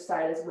recognize which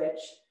side is which,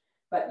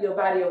 but your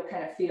body will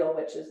kind of feel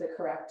which is the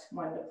correct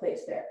one to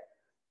place there.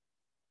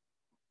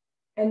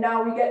 And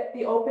now we get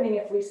the opening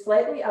if we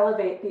slightly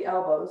elevate the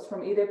elbows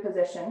from either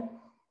position.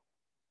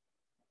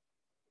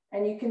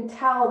 And you can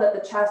tell that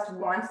the chest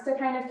wants to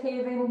kind of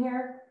cave in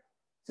here.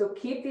 So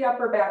keep the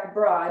upper back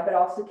broad, but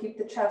also keep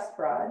the chest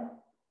broad.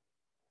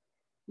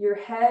 Your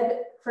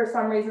head, for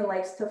some reason,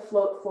 likes to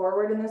float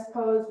forward in this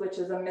pose, which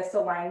is a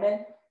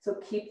misalignment. So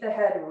keep the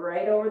head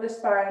right over the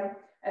spine,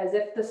 as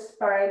if the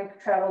spine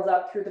travels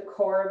up through the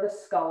core of the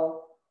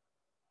skull.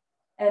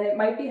 And it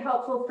might be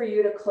helpful for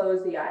you to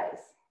close the eyes,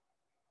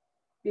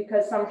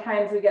 because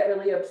sometimes we get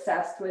really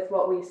obsessed with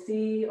what we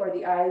see, or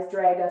the eyes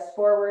drag us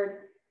forward.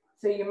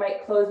 So you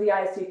might close the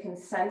eyes so you can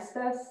sense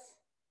this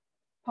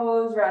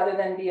pose rather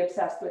than be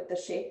obsessed with the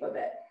shape of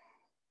it.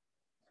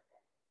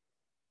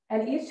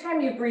 And each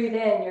time you breathe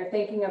in, you're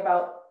thinking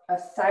about a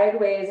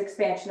sideways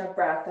expansion of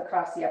breath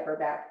across the upper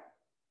back.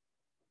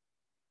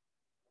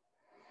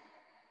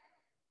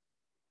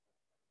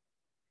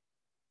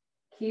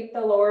 Keep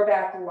the lower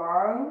back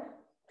long.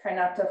 Try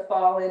not to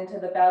fall into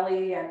the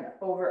belly and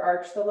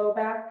overarch the low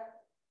back.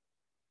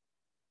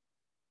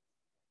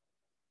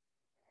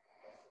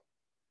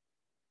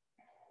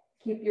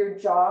 Keep your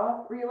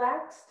jaw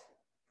relaxed,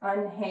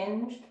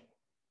 unhinged,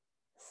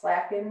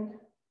 slackened,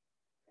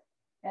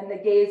 and the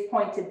gaze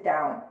pointed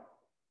down.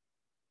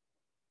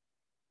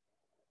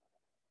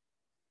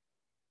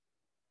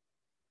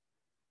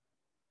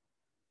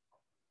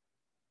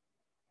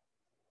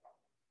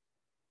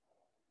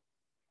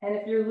 And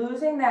if you're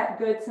losing that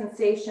good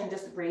sensation,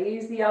 just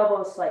raise the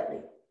elbows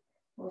slightly.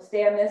 We'll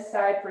stay on this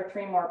side for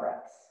 3 more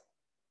breaths.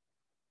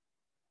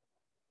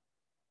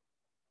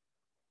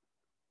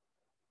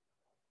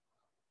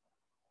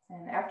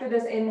 And after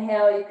this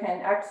inhale, you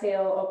can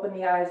exhale, open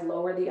the eyes,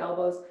 lower the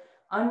elbows,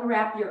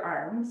 unwrap your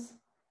arms,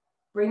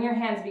 bring your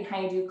hands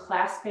behind you,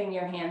 clasping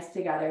your hands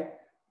together,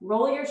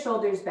 roll your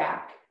shoulders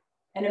back,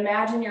 and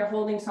imagine you're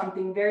holding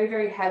something very,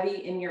 very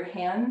heavy in your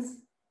hands,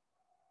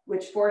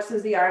 which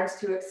forces the arms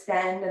to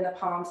extend and the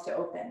palms to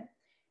open.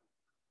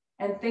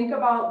 And think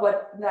about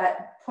what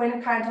that point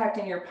of contact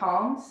in your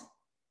palms,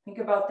 think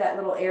about that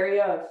little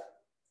area of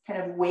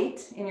kind of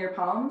weight in your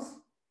palms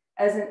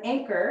as an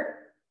anchor,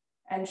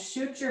 and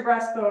shoot your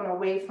breastbone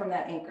away from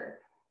that anchor.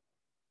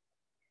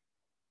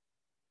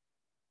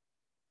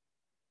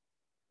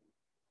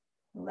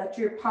 Let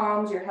your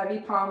palms, your heavy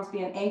palms,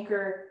 be an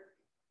anchor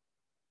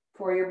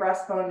for your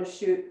breastbone to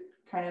shoot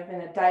kind of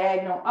in a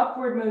diagonal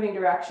upward moving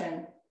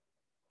direction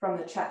from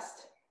the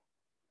chest.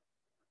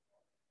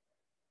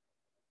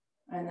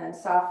 And then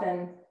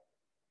soften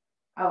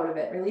out of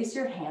it. Release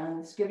your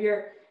hands. Give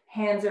your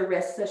hands or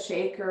wrists a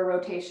shake or a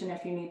rotation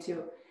if you need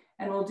to.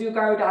 And we'll do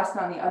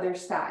Garudasana on the other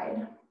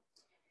side.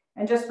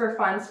 And just for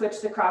fun,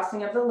 switch the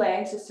crossing of the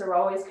legs, just so we're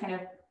always kind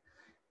of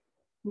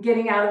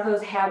getting out of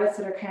those habits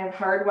that are kind of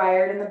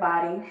hardwired in the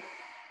body.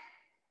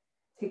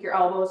 Take your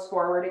elbows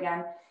forward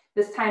again.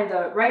 This time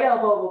the right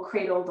elbow will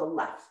cradle the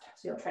left.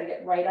 So you'll try to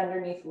get right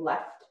underneath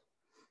left.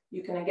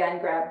 You can again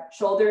grab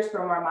shoulders for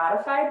more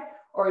modified,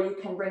 or you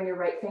can bring your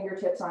right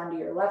fingertips onto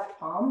your left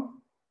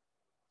palm.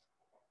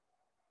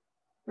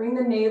 Bring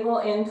the navel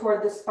in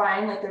toward the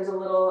spine like there's a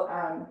little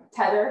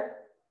tether.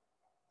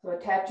 So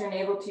attach your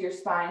navel to your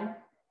spine.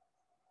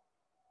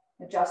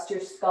 Adjust your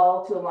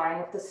skull to align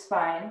with the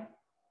spine.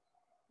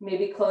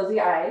 Maybe close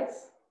the eyes.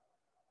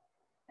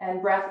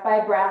 And breath by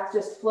breath,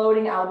 just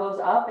floating elbows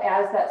up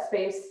as that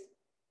space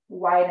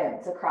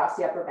widens across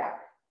the upper back.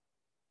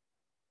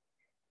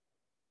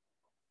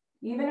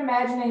 Even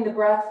imagining the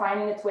breath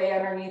finding its way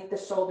underneath the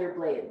shoulder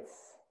blades.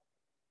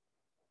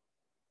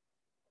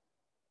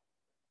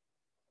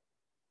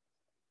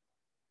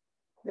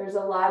 There's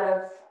a lot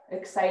of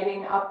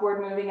exciting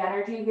upward moving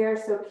energy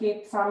here, so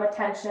keep some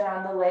attention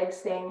on the legs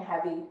staying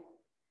heavy.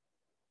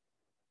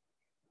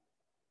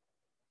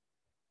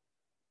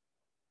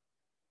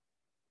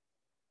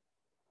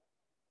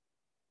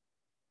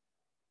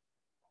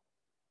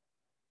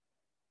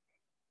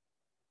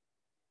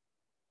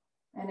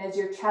 And is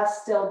your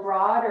chest still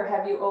broad, or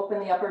have you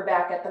opened the upper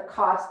back at the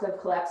cost of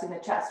collapsing the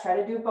chest? Try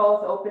to do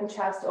both, open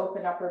chest,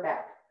 open upper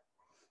back.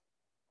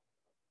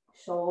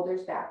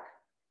 Shoulders back.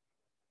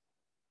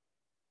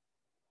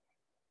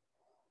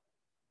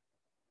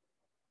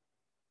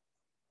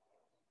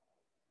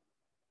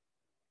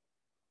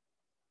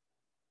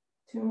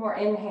 Two more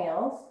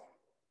inhales.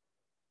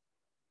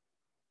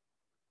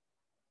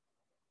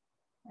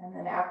 And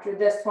then after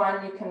this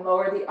one, you can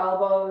lower the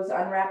elbows,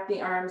 unwrap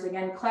the arms.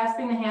 Again,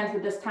 clasping the hands,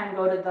 but this time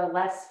go to the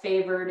less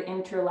favored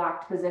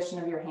interlocked position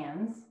of your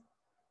hands.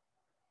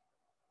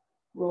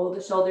 Roll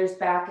the shoulders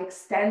back,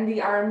 extend the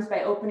arms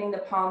by opening the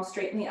palms,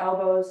 straighten the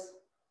elbows.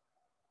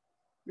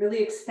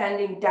 Really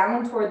extending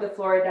down toward the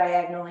floor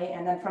diagonally,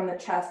 and then from the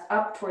chest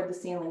up toward the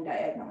ceiling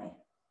diagonally.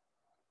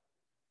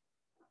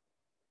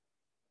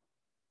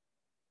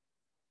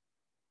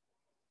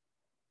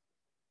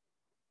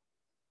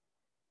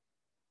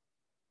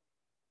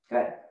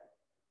 Good.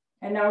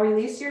 And now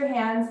release your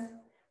hands.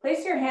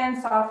 Place your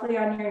hands softly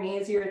on your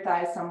knees or your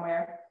thighs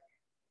somewhere.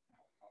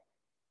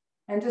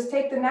 And just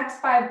take the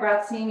next 5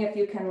 breaths, seeing if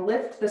you can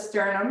lift the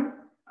sternum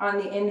on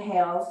the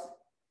inhales,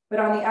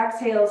 but on the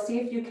exhales, see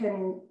if you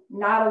can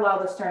not allow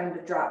the sternum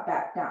to drop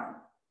back down.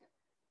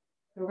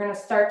 We're going to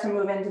start to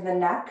move into the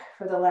neck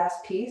for the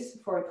last piece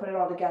before we put it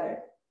all together.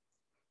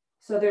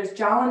 So there's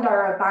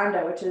Jalandhara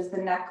Bandha, which is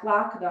the neck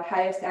lock, the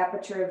highest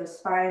aperture of the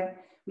spine.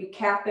 We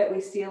cap it,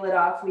 we seal it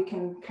off. We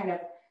can kind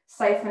of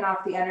siphon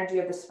off the energy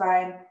of the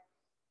spine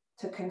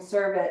to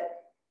conserve it.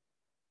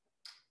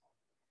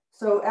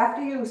 So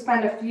after you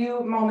spend a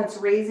few moments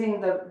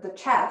raising the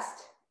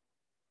chest,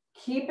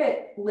 keep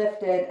it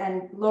lifted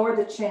and lower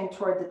the chin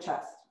toward the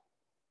chest.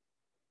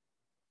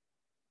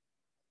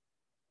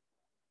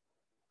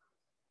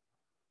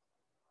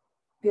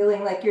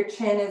 Feeling like your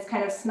chin is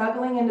kind of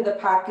snuggling into the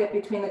pocket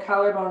between the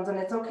collarbones, and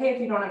it's okay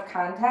if you don't have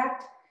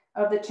contact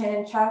of the chin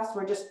and chest.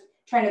 We're just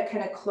trying to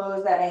kind of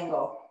close that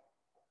angle.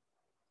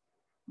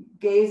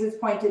 Gaze is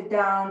pointed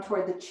down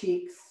toward the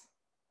cheeks.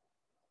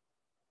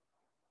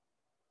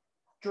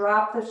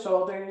 Drop the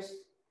shoulders.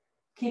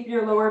 Keep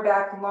your lower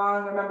back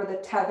long. Remember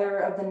the tether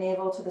of the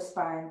navel to the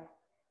spine.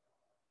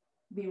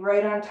 Be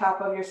right on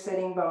top of your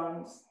sitting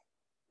bones.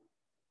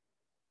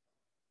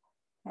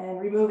 And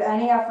remove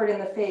any effort in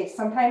the face.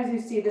 Sometimes you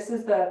see this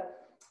is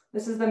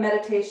the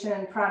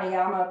meditation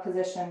pranayama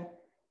position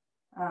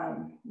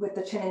with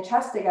the chin and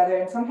chest together.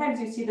 And sometimes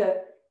you see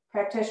the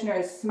practitioner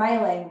is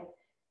smiling,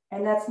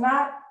 and that's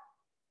not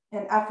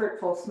an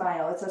effortful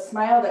smile. It's a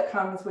smile that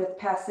comes with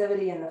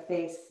passivity in the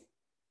face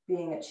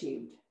being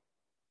achieved.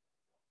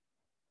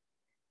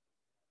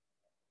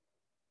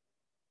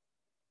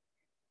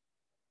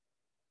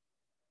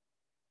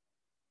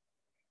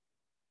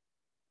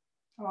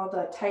 All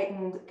the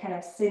tightened, kind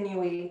of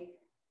sinewy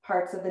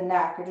parts of the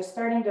neck are just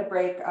starting to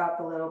break up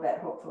a little bit,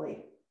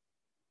 hopefully.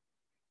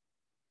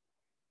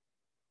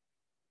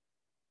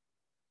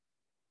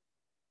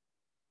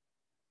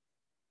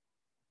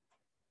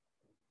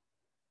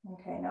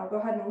 Okay, now go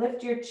ahead and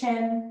lift your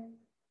chin.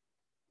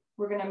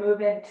 We're going to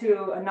move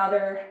into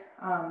another,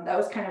 that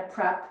was kind of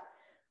prep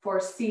for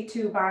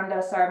C2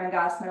 Bandha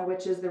Sarvangasana,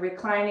 which is the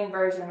reclining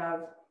version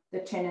of the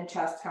chin and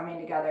chest coming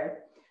together.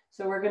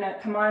 So we're going to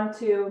come on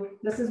to,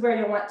 this is where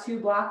you want 2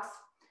 blocks.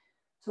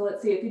 So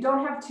let's see, if you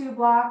don't have 2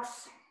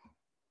 blocks,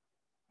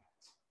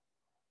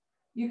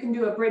 you can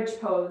do a bridge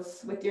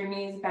pose with your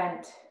knees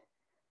bent,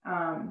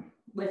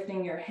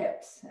 lifting your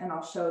hips, and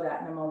I'll show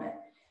that in a moment.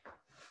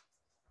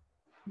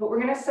 But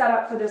we're going to set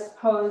up for this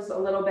pose a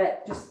little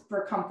bit just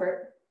for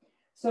comfort.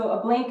 So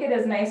a blanket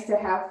is nice to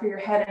have for your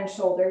head and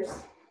shoulders.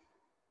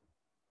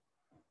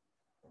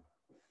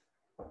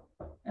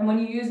 And when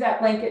you use that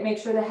blanket, make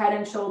sure the head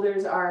and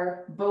shoulders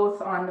are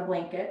both on the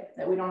blanket,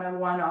 that we don't have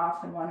one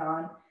off and one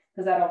on,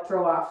 because that'll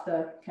throw off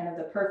the kind of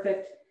the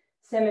perfect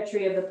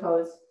symmetry of the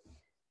pose.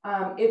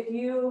 If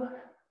you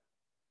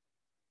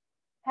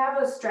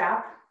have a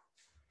strap,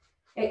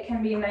 it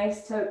can be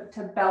nice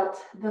to belt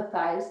the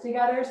thighs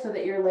together so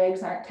that your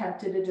legs aren't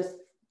tempted to just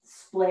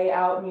splay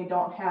out and you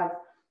don't have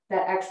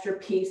that extra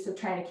piece of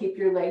trying to keep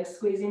your legs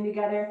squeezing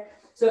together.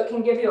 So it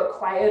can give you a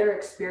quieter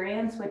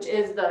experience, which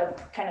is the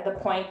kind of the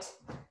point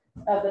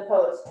of the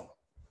pose.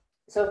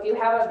 So if you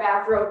have a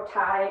bathrobe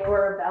tie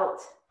or a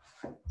belt,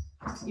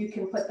 you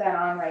can put that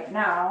on right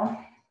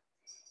now.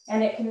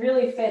 And it can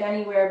really fit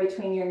anywhere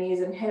between your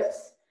knees and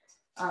hips,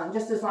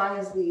 just as long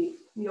as the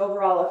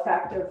overall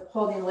effect of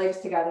holding legs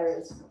together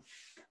is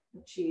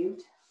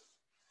achieved.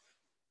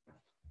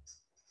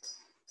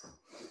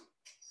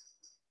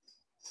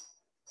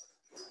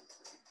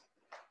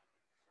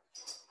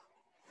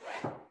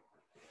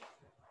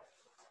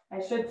 I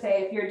should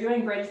say, if you're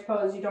doing bridge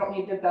pose, you don't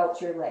need to belt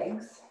your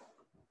legs.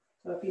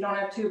 So if you don't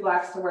have two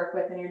blocks to work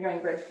with and you're doing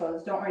bridge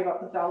pose, don't worry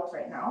about the belt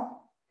right now.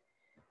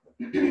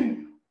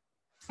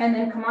 And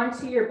then come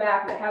onto your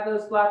back, but have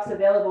those blocks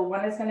available.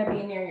 One is going to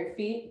be near your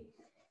feet,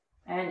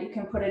 and you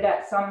can put it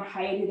at some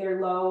height,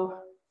 either low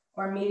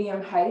or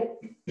medium height.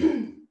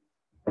 And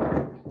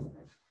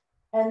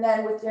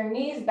then with your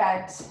knees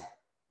bent,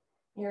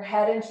 your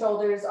head and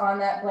shoulders on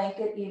that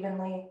blanket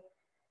evenly,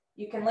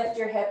 you can lift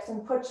your hips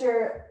and put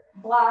your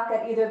block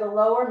at either the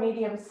low or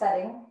medium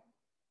setting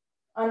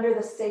under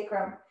the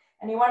sacrum.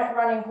 And you want it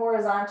running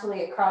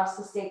horizontally across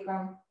the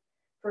sacrum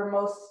for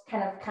most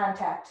kind of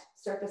contact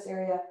surface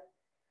area.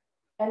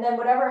 And then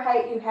whatever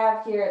height you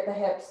have here at the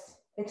hips,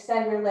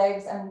 extend your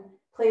legs and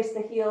place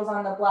the heels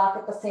on the block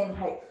at the same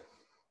height.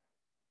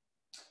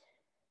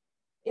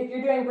 If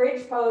you're doing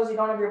bridge pose, you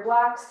don't have your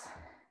blocks,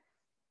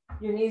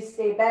 your knees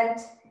stay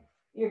bent,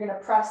 you're going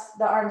to press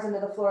the arms into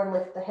the floor and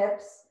lift the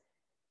hips.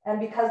 And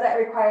because that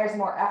requires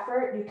more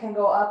effort, you can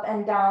go up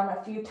and down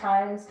a few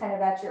times, kind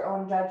of at your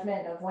own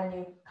judgment of when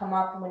you come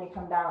up and when you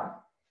come down.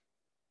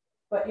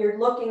 But you're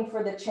looking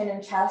for the chin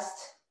and chest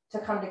to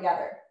come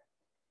together.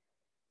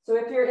 So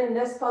if you're in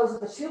this pose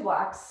with the two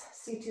blocks,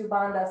 C2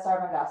 Bandha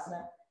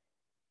Sarvangasana,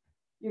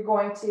 you're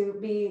going to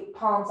be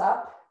palms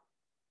up.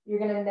 You're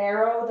going to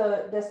narrow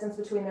the distance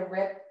between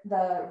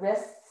the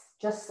wrists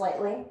just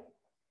slightly,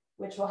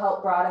 which will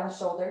help broaden the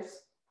shoulders.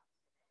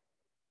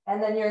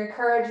 And then you're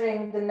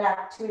encouraging the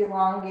neck to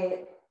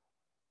elongate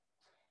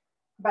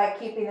by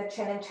keeping the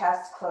chin and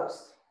chest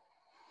close.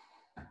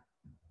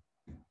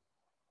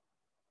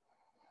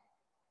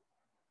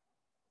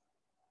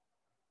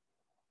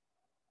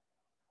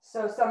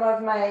 So some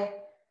of my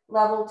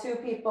level 2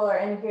 people are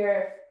in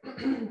here.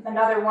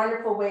 Another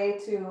wonderful way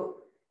to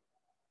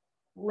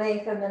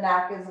lengthen the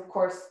neck is, of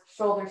course,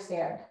 shoulder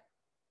stand.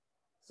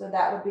 So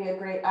that would be a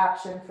great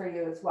option for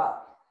you as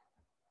well.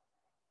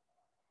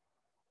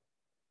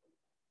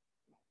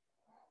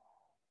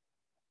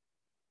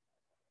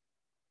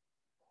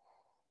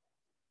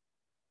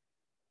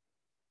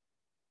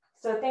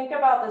 So think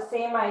about the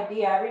same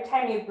idea. Every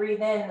time you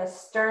breathe in, the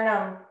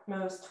sternum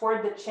moves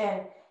toward the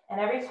chin. And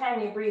every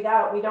time you breathe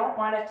out, we don't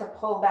want it to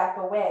pull back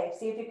away.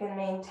 See if you can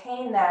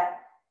maintain that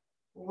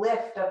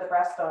lift of the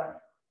breastbone.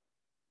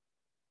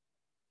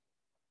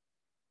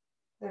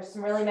 There's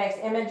some really nice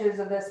images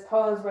of this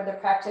pose where the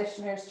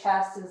practitioner's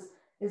chest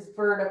is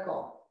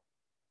vertical.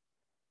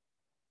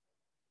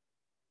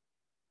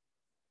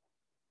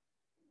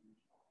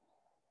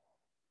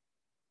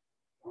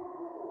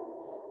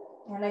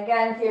 And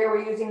again, here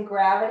we're using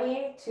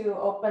gravity to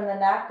open the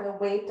neck, the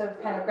weight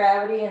of kind of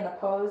gravity in the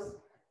pose.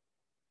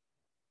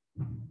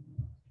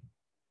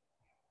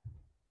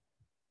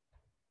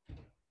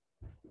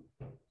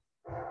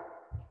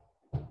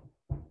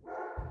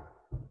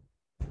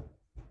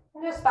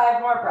 And just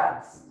 5 more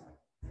breaths.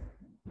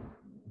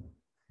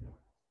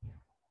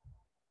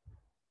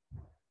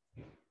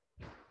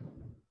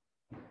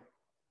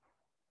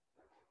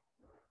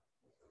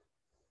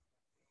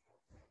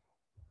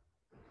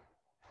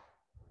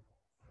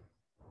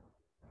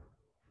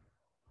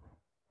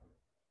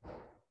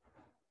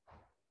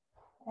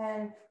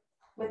 And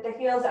with the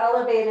heels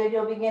elevated,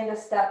 you'll begin to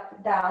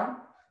step down.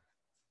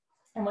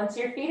 And once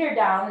your feet are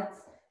down,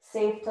 it's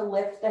safe to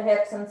lift the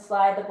hips and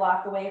slide the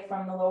block away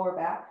from the lower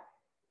back.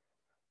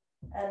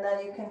 And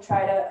then you can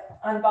try to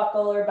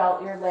unbuckle or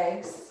belt your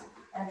legs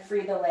and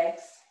free the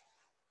legs.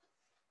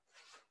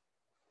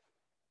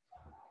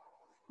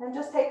 And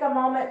just take a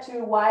moment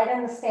to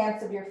widen the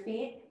stance of your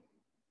feet.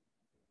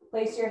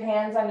 Place your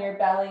hands on your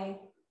belly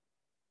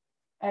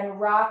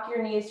and rock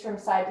your knees from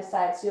side to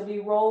side. So you'll be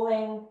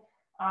rolling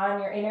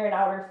on your inner and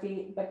outer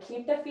feet, but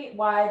keep the feet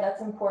wide,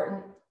 that's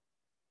important.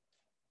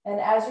 And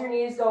as your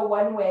knees go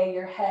one way,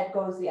 your head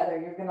goes the other.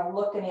 You're gonna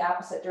look in the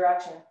opposite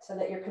direction so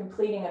that you're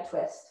completing a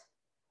twist.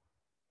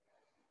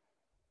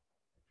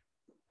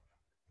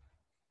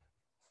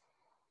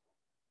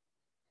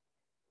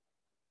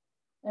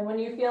 And when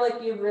you feel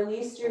like you've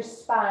released your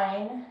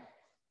spine,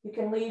 you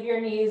can leave your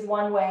knees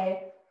one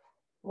way,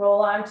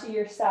 roll onto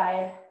your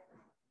side,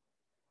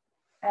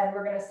 and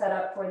we're gonna set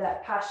up for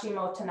that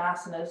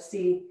paschimottanasana to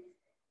see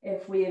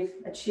if we've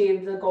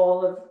achieved the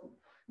goal of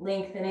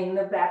lengthening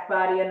the back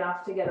body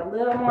enough to get a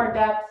little more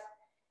depth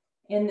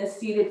in this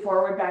seated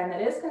forward bend that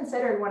is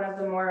considered one of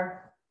the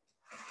more,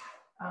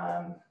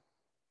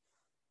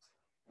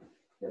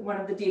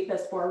 one of the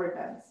deepest forward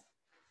bends.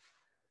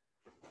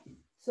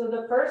 So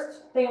the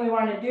first thing we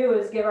want to do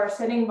is give our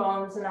sitting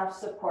bones enough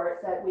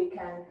support that we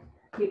can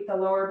keep the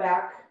lower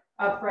back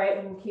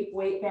upright and keep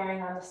weight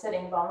bearing on the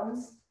sitting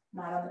bones,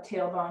 not on the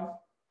tailbone.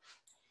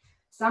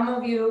 Some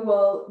of you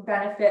will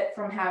benefit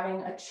from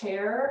having a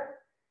chair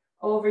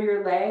over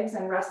your legs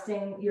and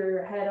resting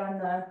your head on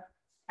the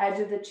edge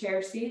of the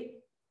chair seat.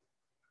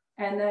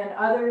 And then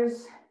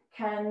others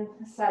can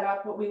set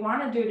up. What we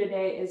want to do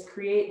today is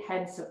create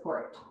head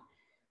support.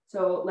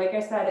 So like I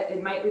said,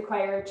 it might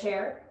require a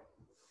chair.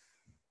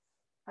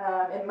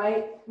 It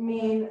might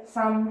mean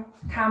some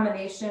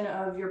combination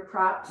of your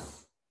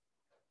props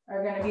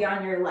are going to be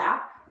on your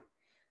lap.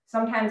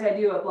 Sometimes I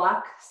do a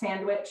block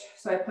sandwich.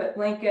 So I put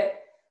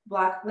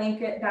block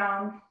blanket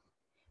down,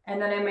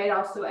 and then I might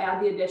also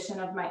add the addition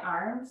of my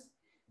arms.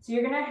 So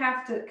you're going to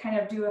have to kind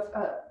of do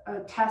a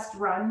test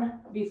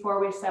run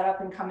before we set up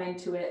and come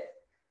into it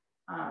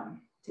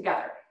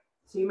together.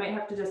 So you might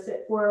have to just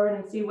sit forward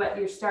and see what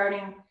your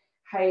starting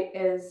height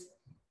is.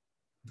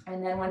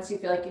 And then once you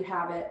feel like you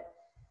have it,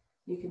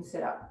 you can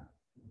sit up.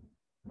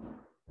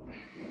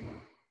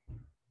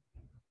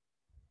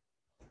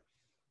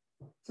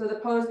 So the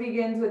pose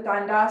begins with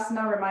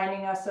Dandasana,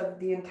 reminding us of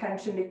the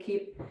intention to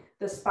keep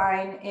the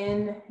spine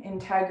in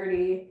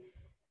integrity,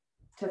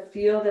 to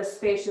feel the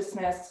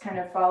spaciousness kind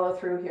of follow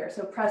through here.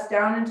 So press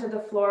down into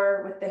the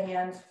floor with the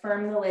hands,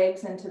 firm the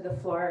legs into the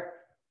floor.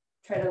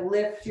 Try to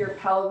lift your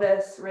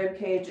pelvis, rib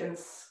cage, and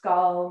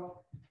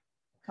skull.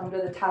 Come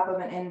to the top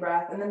of an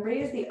in-breath, and then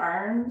raise the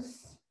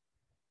arms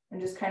and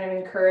just kind of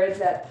encourage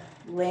that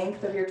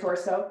length of your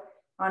torso.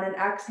 On an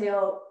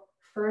exhale,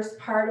 first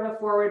part of a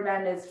forward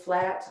bend is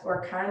flat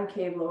or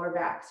concave lower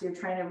back. So you're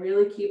trying to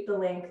really keep the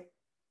length.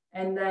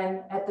 And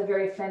then at the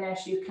very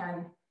finish, you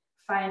can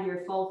find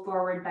your full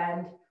forward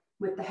bend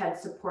with the head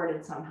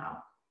supported somehow.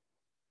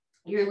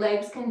 Your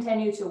legs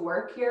continue to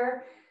work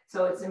here.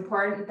 So it's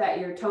important that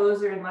your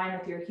toes are in line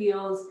with your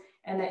heels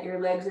and that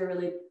your legs are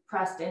really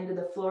pressed into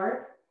the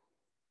floor.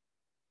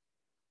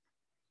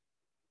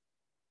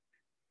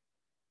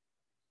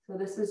 So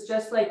this is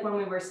just like when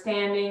we were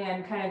standing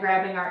and kind of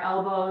grabbing our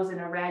elbows in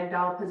a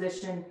ragdoll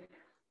position.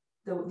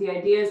 The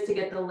idea is to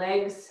get the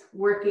legs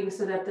working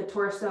so that the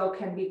torso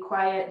can be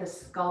quiet, the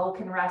skull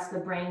can rest, the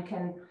brain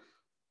can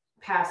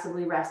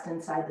passively rest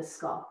inside the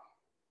skull.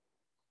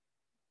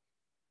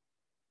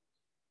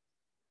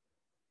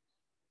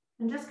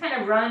 And just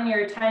kind of run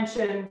your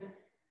attention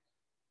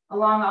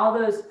along all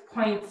those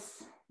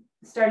points,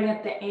 starting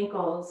at the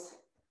ankles,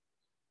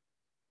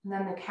 and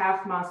then the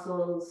calf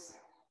muscles,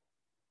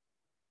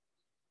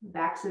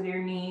 backs of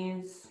your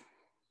knees,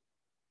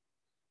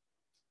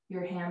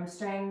 your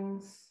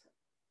hamstrings,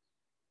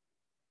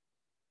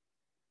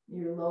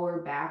 your lower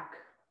back,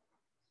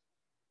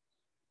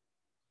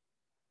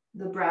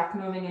 the breath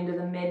moving into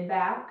the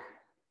mid-back,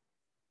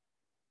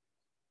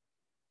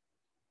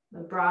 the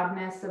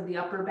broadness of the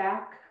upper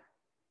back,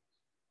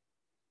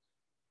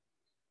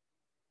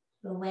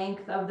 the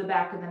length of the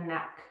back of the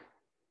neck.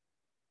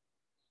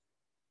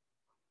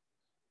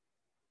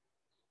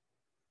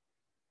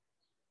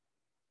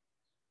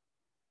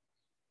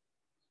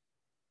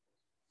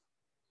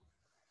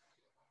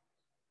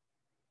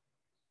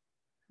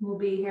 We'll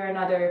be here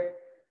another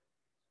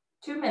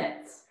 2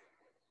 minutes.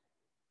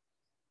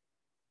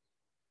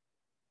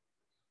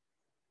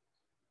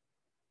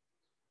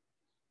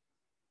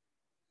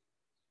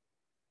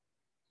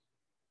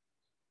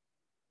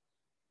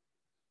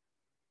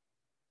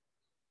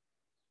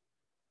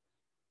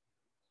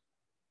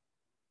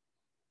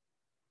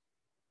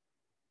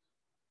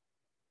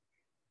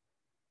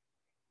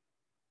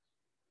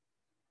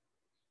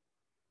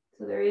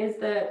 So there is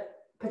the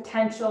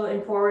potential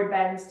in forward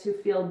bends to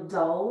feel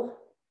dull.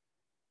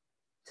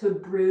 To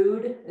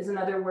brood is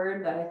another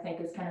word that I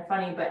think is kind of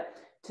funny, but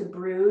to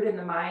brood in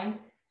the mind.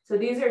 So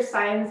these are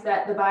signs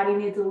that the body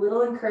needs a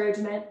little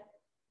encouragement.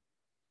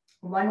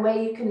 One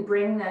way you can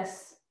bring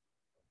this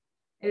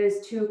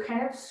is to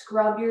kind of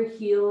scrub your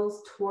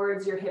heels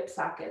towards your hip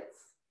sockets,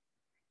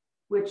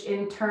 which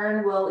in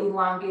turn will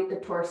elongate the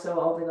torso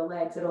over the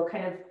legs. It'll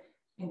kind of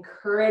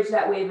encourage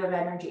that wave of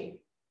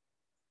energy.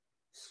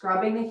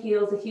 Scrubbing the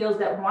heels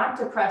that want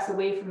to press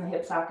away from the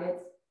hip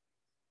sockets,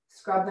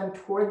 scrub them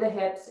toward the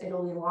hips.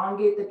 It'll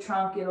elongate the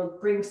trunk. It'll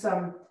bring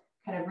some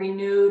kind of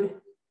renewed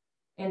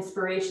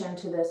inspiration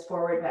to this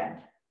forward bend.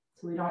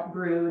 So we don't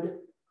brood,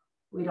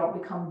 we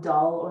don't become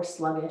dull or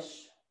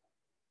sluggish.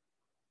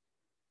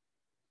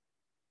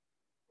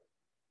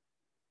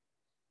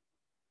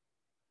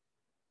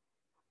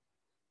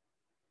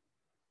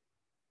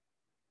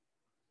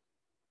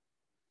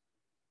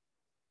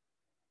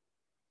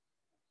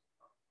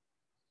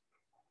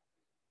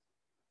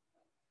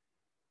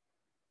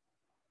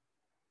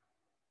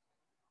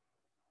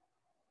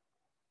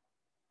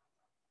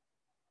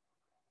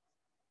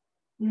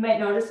 You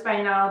might notice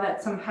by now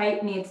that some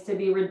height needs to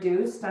be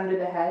reduced under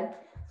the head.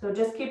 So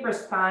just keep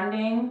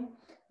responding.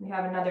 We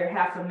have another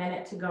half a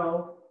minute to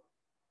go.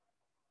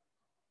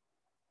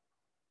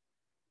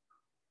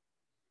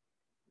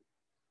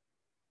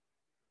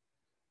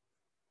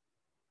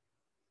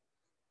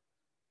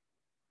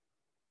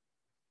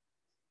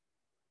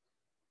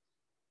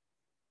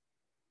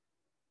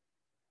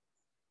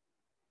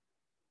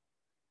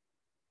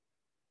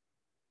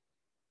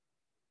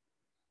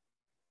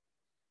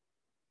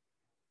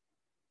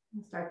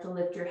 And start to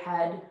lift your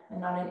head,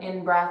 and on an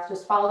in-breath,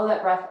 just follow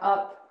that breath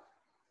up,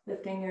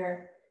 lifting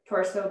your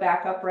torso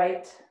back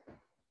upright.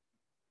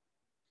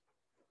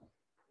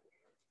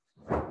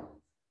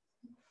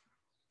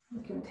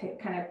 You can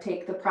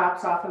take the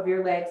props off of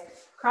your legs,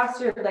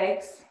 cross your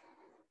legs,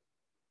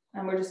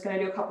 and we're just going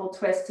to do a couple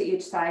twists to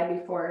each side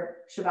before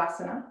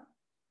Shavasana.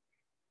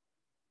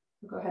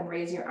 Go ahead and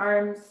raise your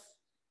arms.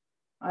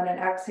 On an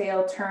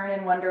exhale, turn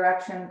in one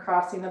direction,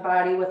 crossing the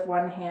body with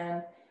one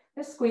hand,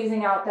 just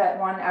squeezing out that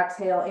one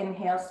exhale.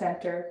 Inhale,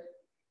 center.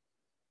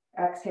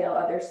 Exhale,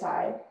 other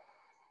side.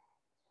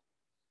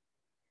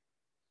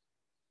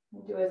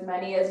 Do as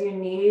many as you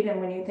need, and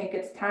when you think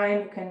it's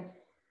time, you can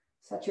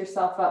set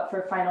yourself up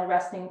for final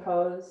resting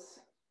pose,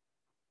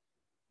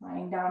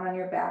 lying down on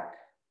your back.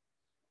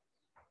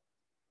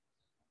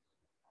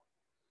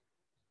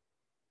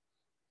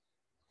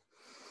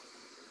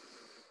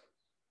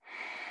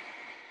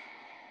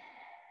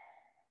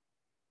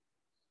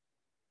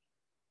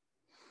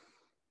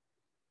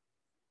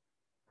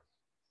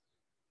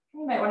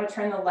 You might want to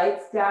turn the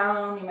lights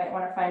down. You might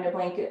want to find a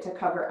blanket to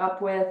cover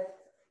up with,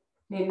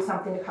 maybe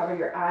something to cover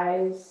your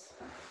eyes.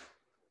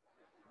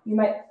 You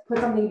might put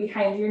something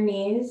behind your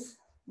knees,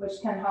 which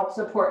can help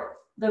support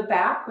the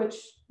back, which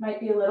might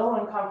be a little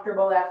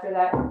uncomfortable after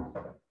that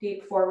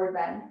deep forward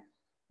bend.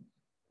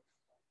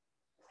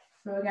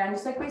 So again,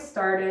 just like we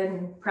started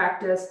and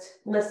practiced,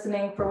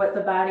 listening for what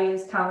the body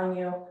is telling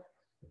you.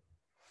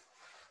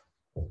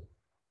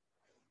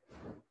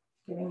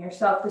 Giving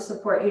yourself the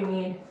support you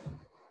need.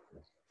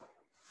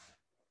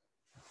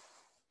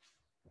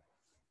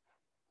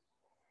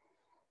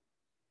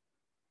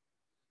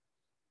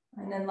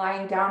 And then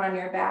lying down on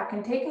your back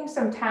and taking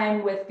some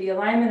time with the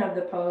alignment of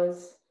the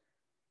pose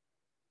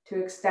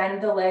to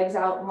extend the legs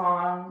out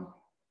long,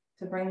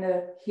 to bring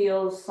the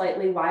heels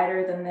slightly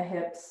wider than the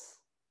hips.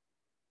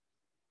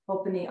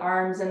 Open the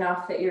arms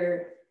enough that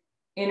your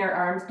inner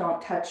arms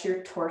don't touch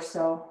your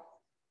torso.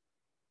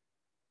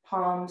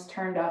 Palms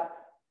turned up.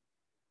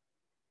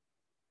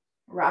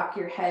 Rock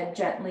your head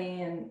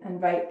gently and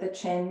invite the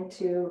chin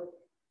to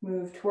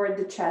move toward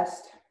the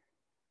chest.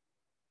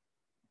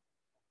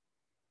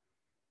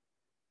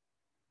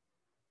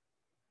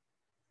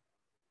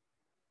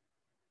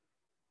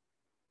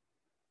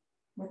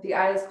 With the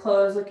eyes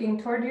closed,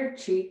 looking toward your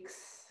cheeks.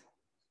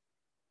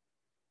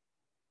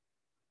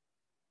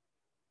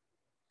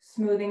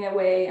 Smoothing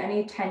away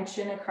any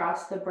tension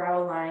across the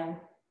brow line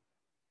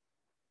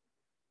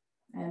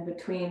and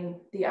between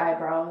the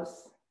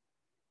eyebrows.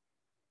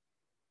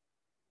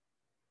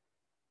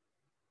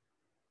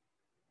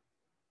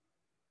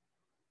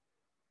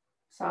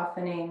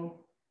 Softening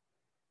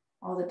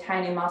all the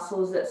tiny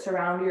muscles that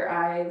surround your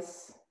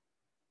eyes.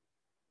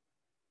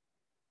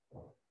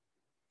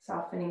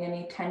 Softening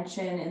any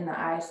tension in the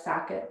eye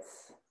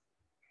sockets.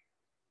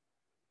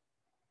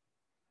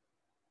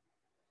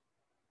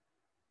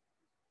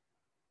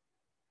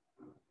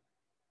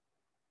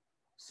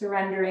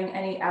 Surrendering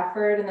any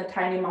effort in the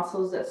tiny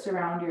muscles that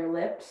surround your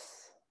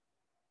lips.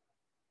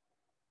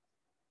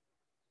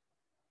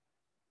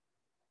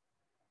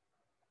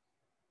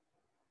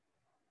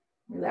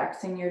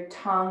 Relaxing your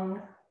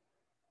tongue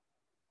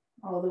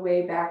all the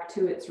way back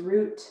to its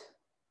root.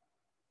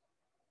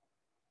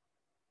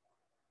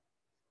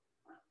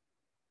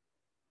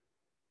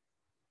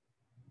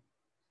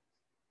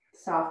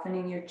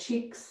 Softening your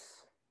cheeks.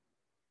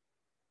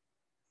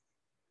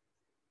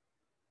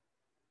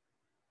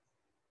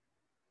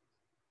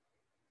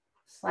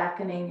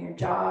 Slackening your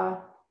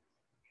jaw.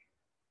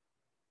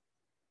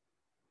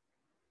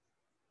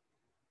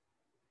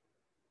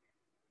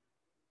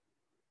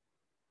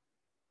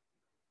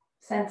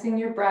 Sensing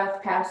your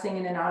breath passing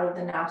in and out of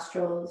the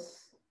nostrils.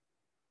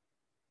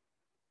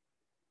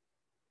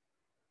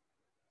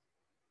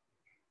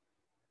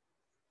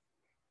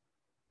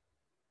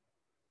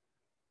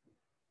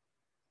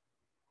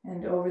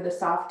 And over the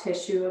soft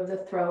tissue of the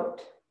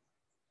throat.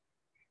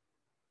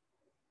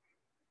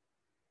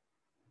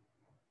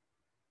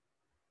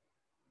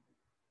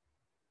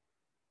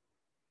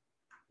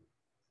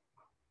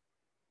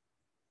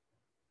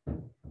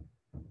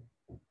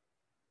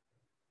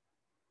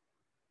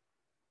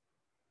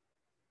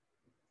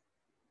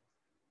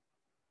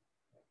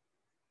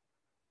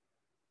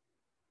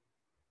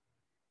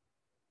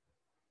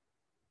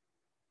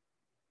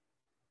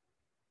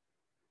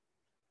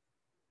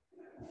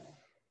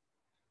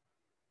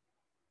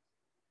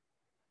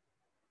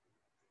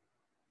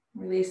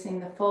 Releasing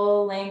the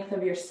full length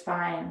of your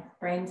spine,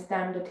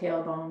 brainstem to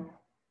tailbone.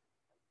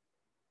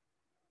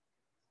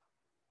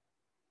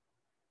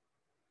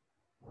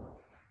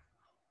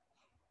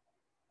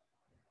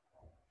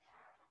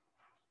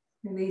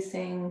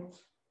 Releasing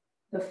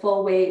the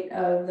full weight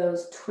of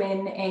those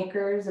twin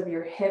anchors of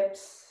your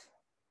hips.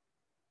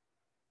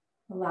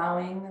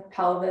 Allowing the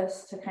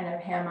pelvis to kind of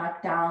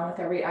hammock down with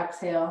every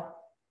exhale.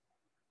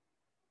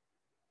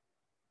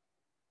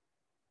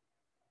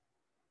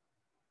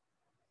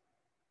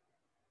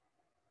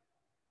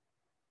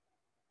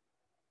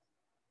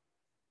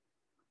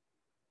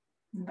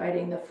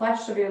 Inviting the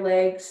flesh of your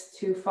legs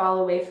to fall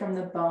away from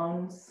the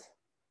bones.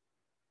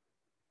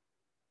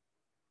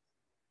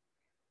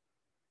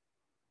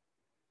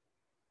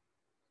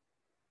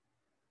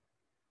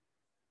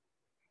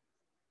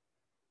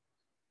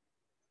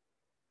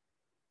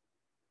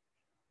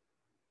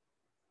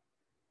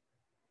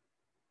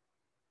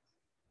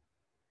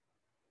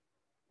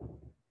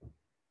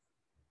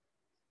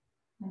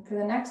 For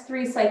the next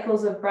 3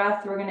 cycles of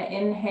breath, we're going to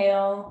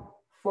inhale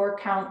 4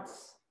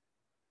 counts.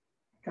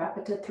 Drop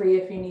it to 3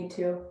 if you need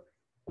to.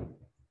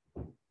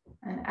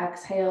 And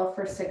exhale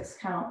for 6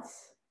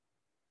 counts.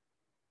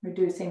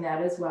 Reducing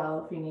that as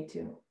well if you need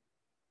to.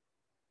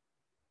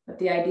 But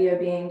the idea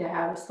being to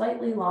have a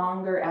slightly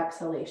longer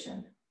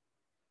exhalation.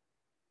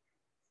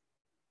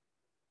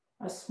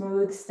 A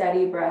smooth,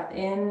 steady breath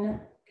in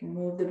can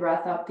move the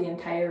breath up the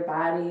entire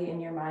body in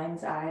your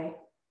mind's eye.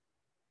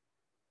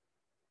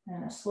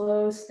 And a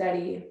slow,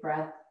 steady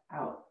breath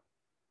out.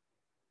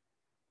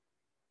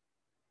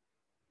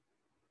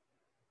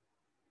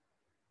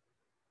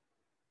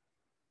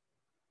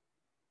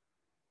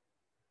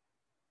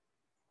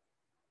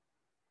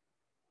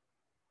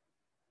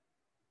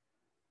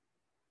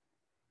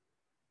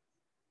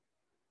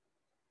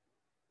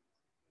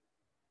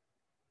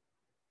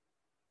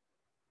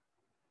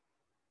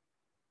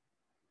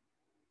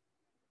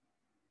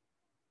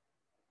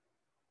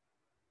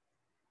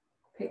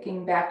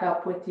 Picking back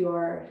up with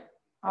your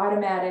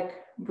automatic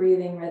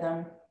breathing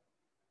rhythm.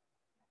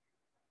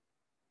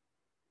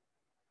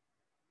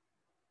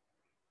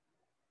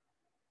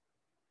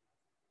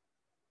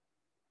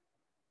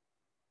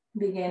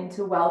 Begin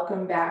to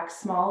welcome back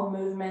small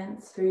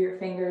movements through your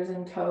fingers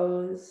and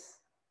toes,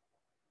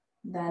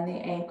 then the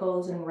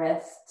ankles and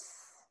wrists,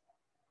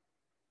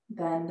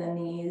 then the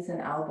knees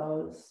and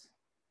elbows.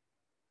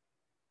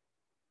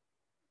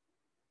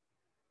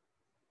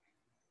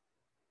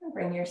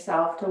 Bring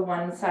yourself to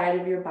one side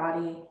of your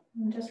body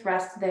and just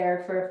rest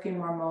there for a few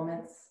more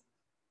moments.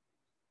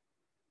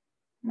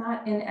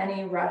 Not in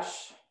any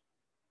rush,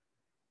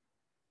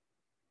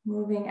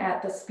 moving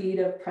at the speed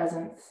of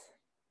presence.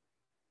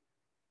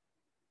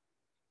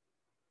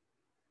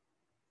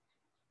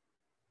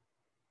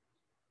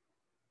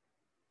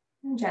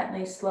 And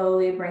gently,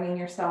 slowly bringing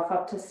yourself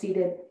up to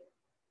seated.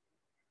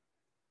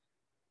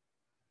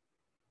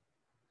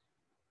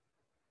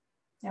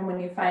 And when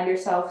you find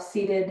yourself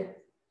seated,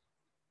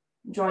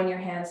 join your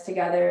hands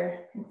together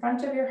in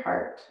front of your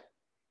heart,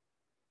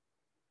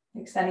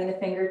 extending the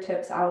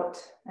fingertips out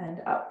and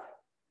up.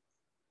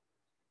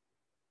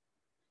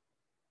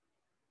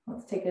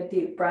 Let's take a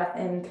deep breath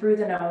in through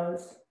the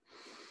nose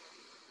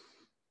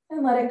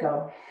and let it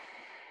go.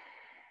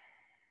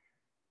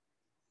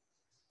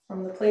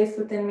 From the place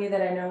within me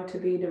that I know to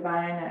be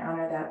divine, I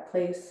honor that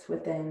place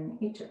within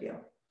each of you.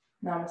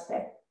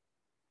 Namaste.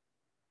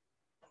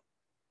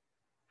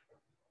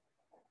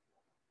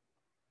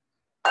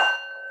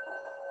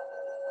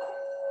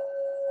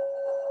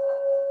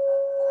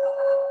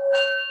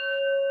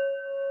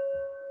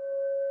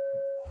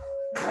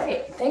 All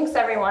right, thanks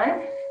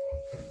everyone.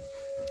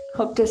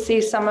 Hope to see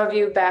some of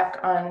you back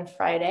on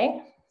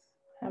Friday.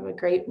 Have a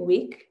great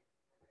week.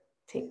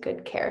 Take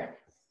good care.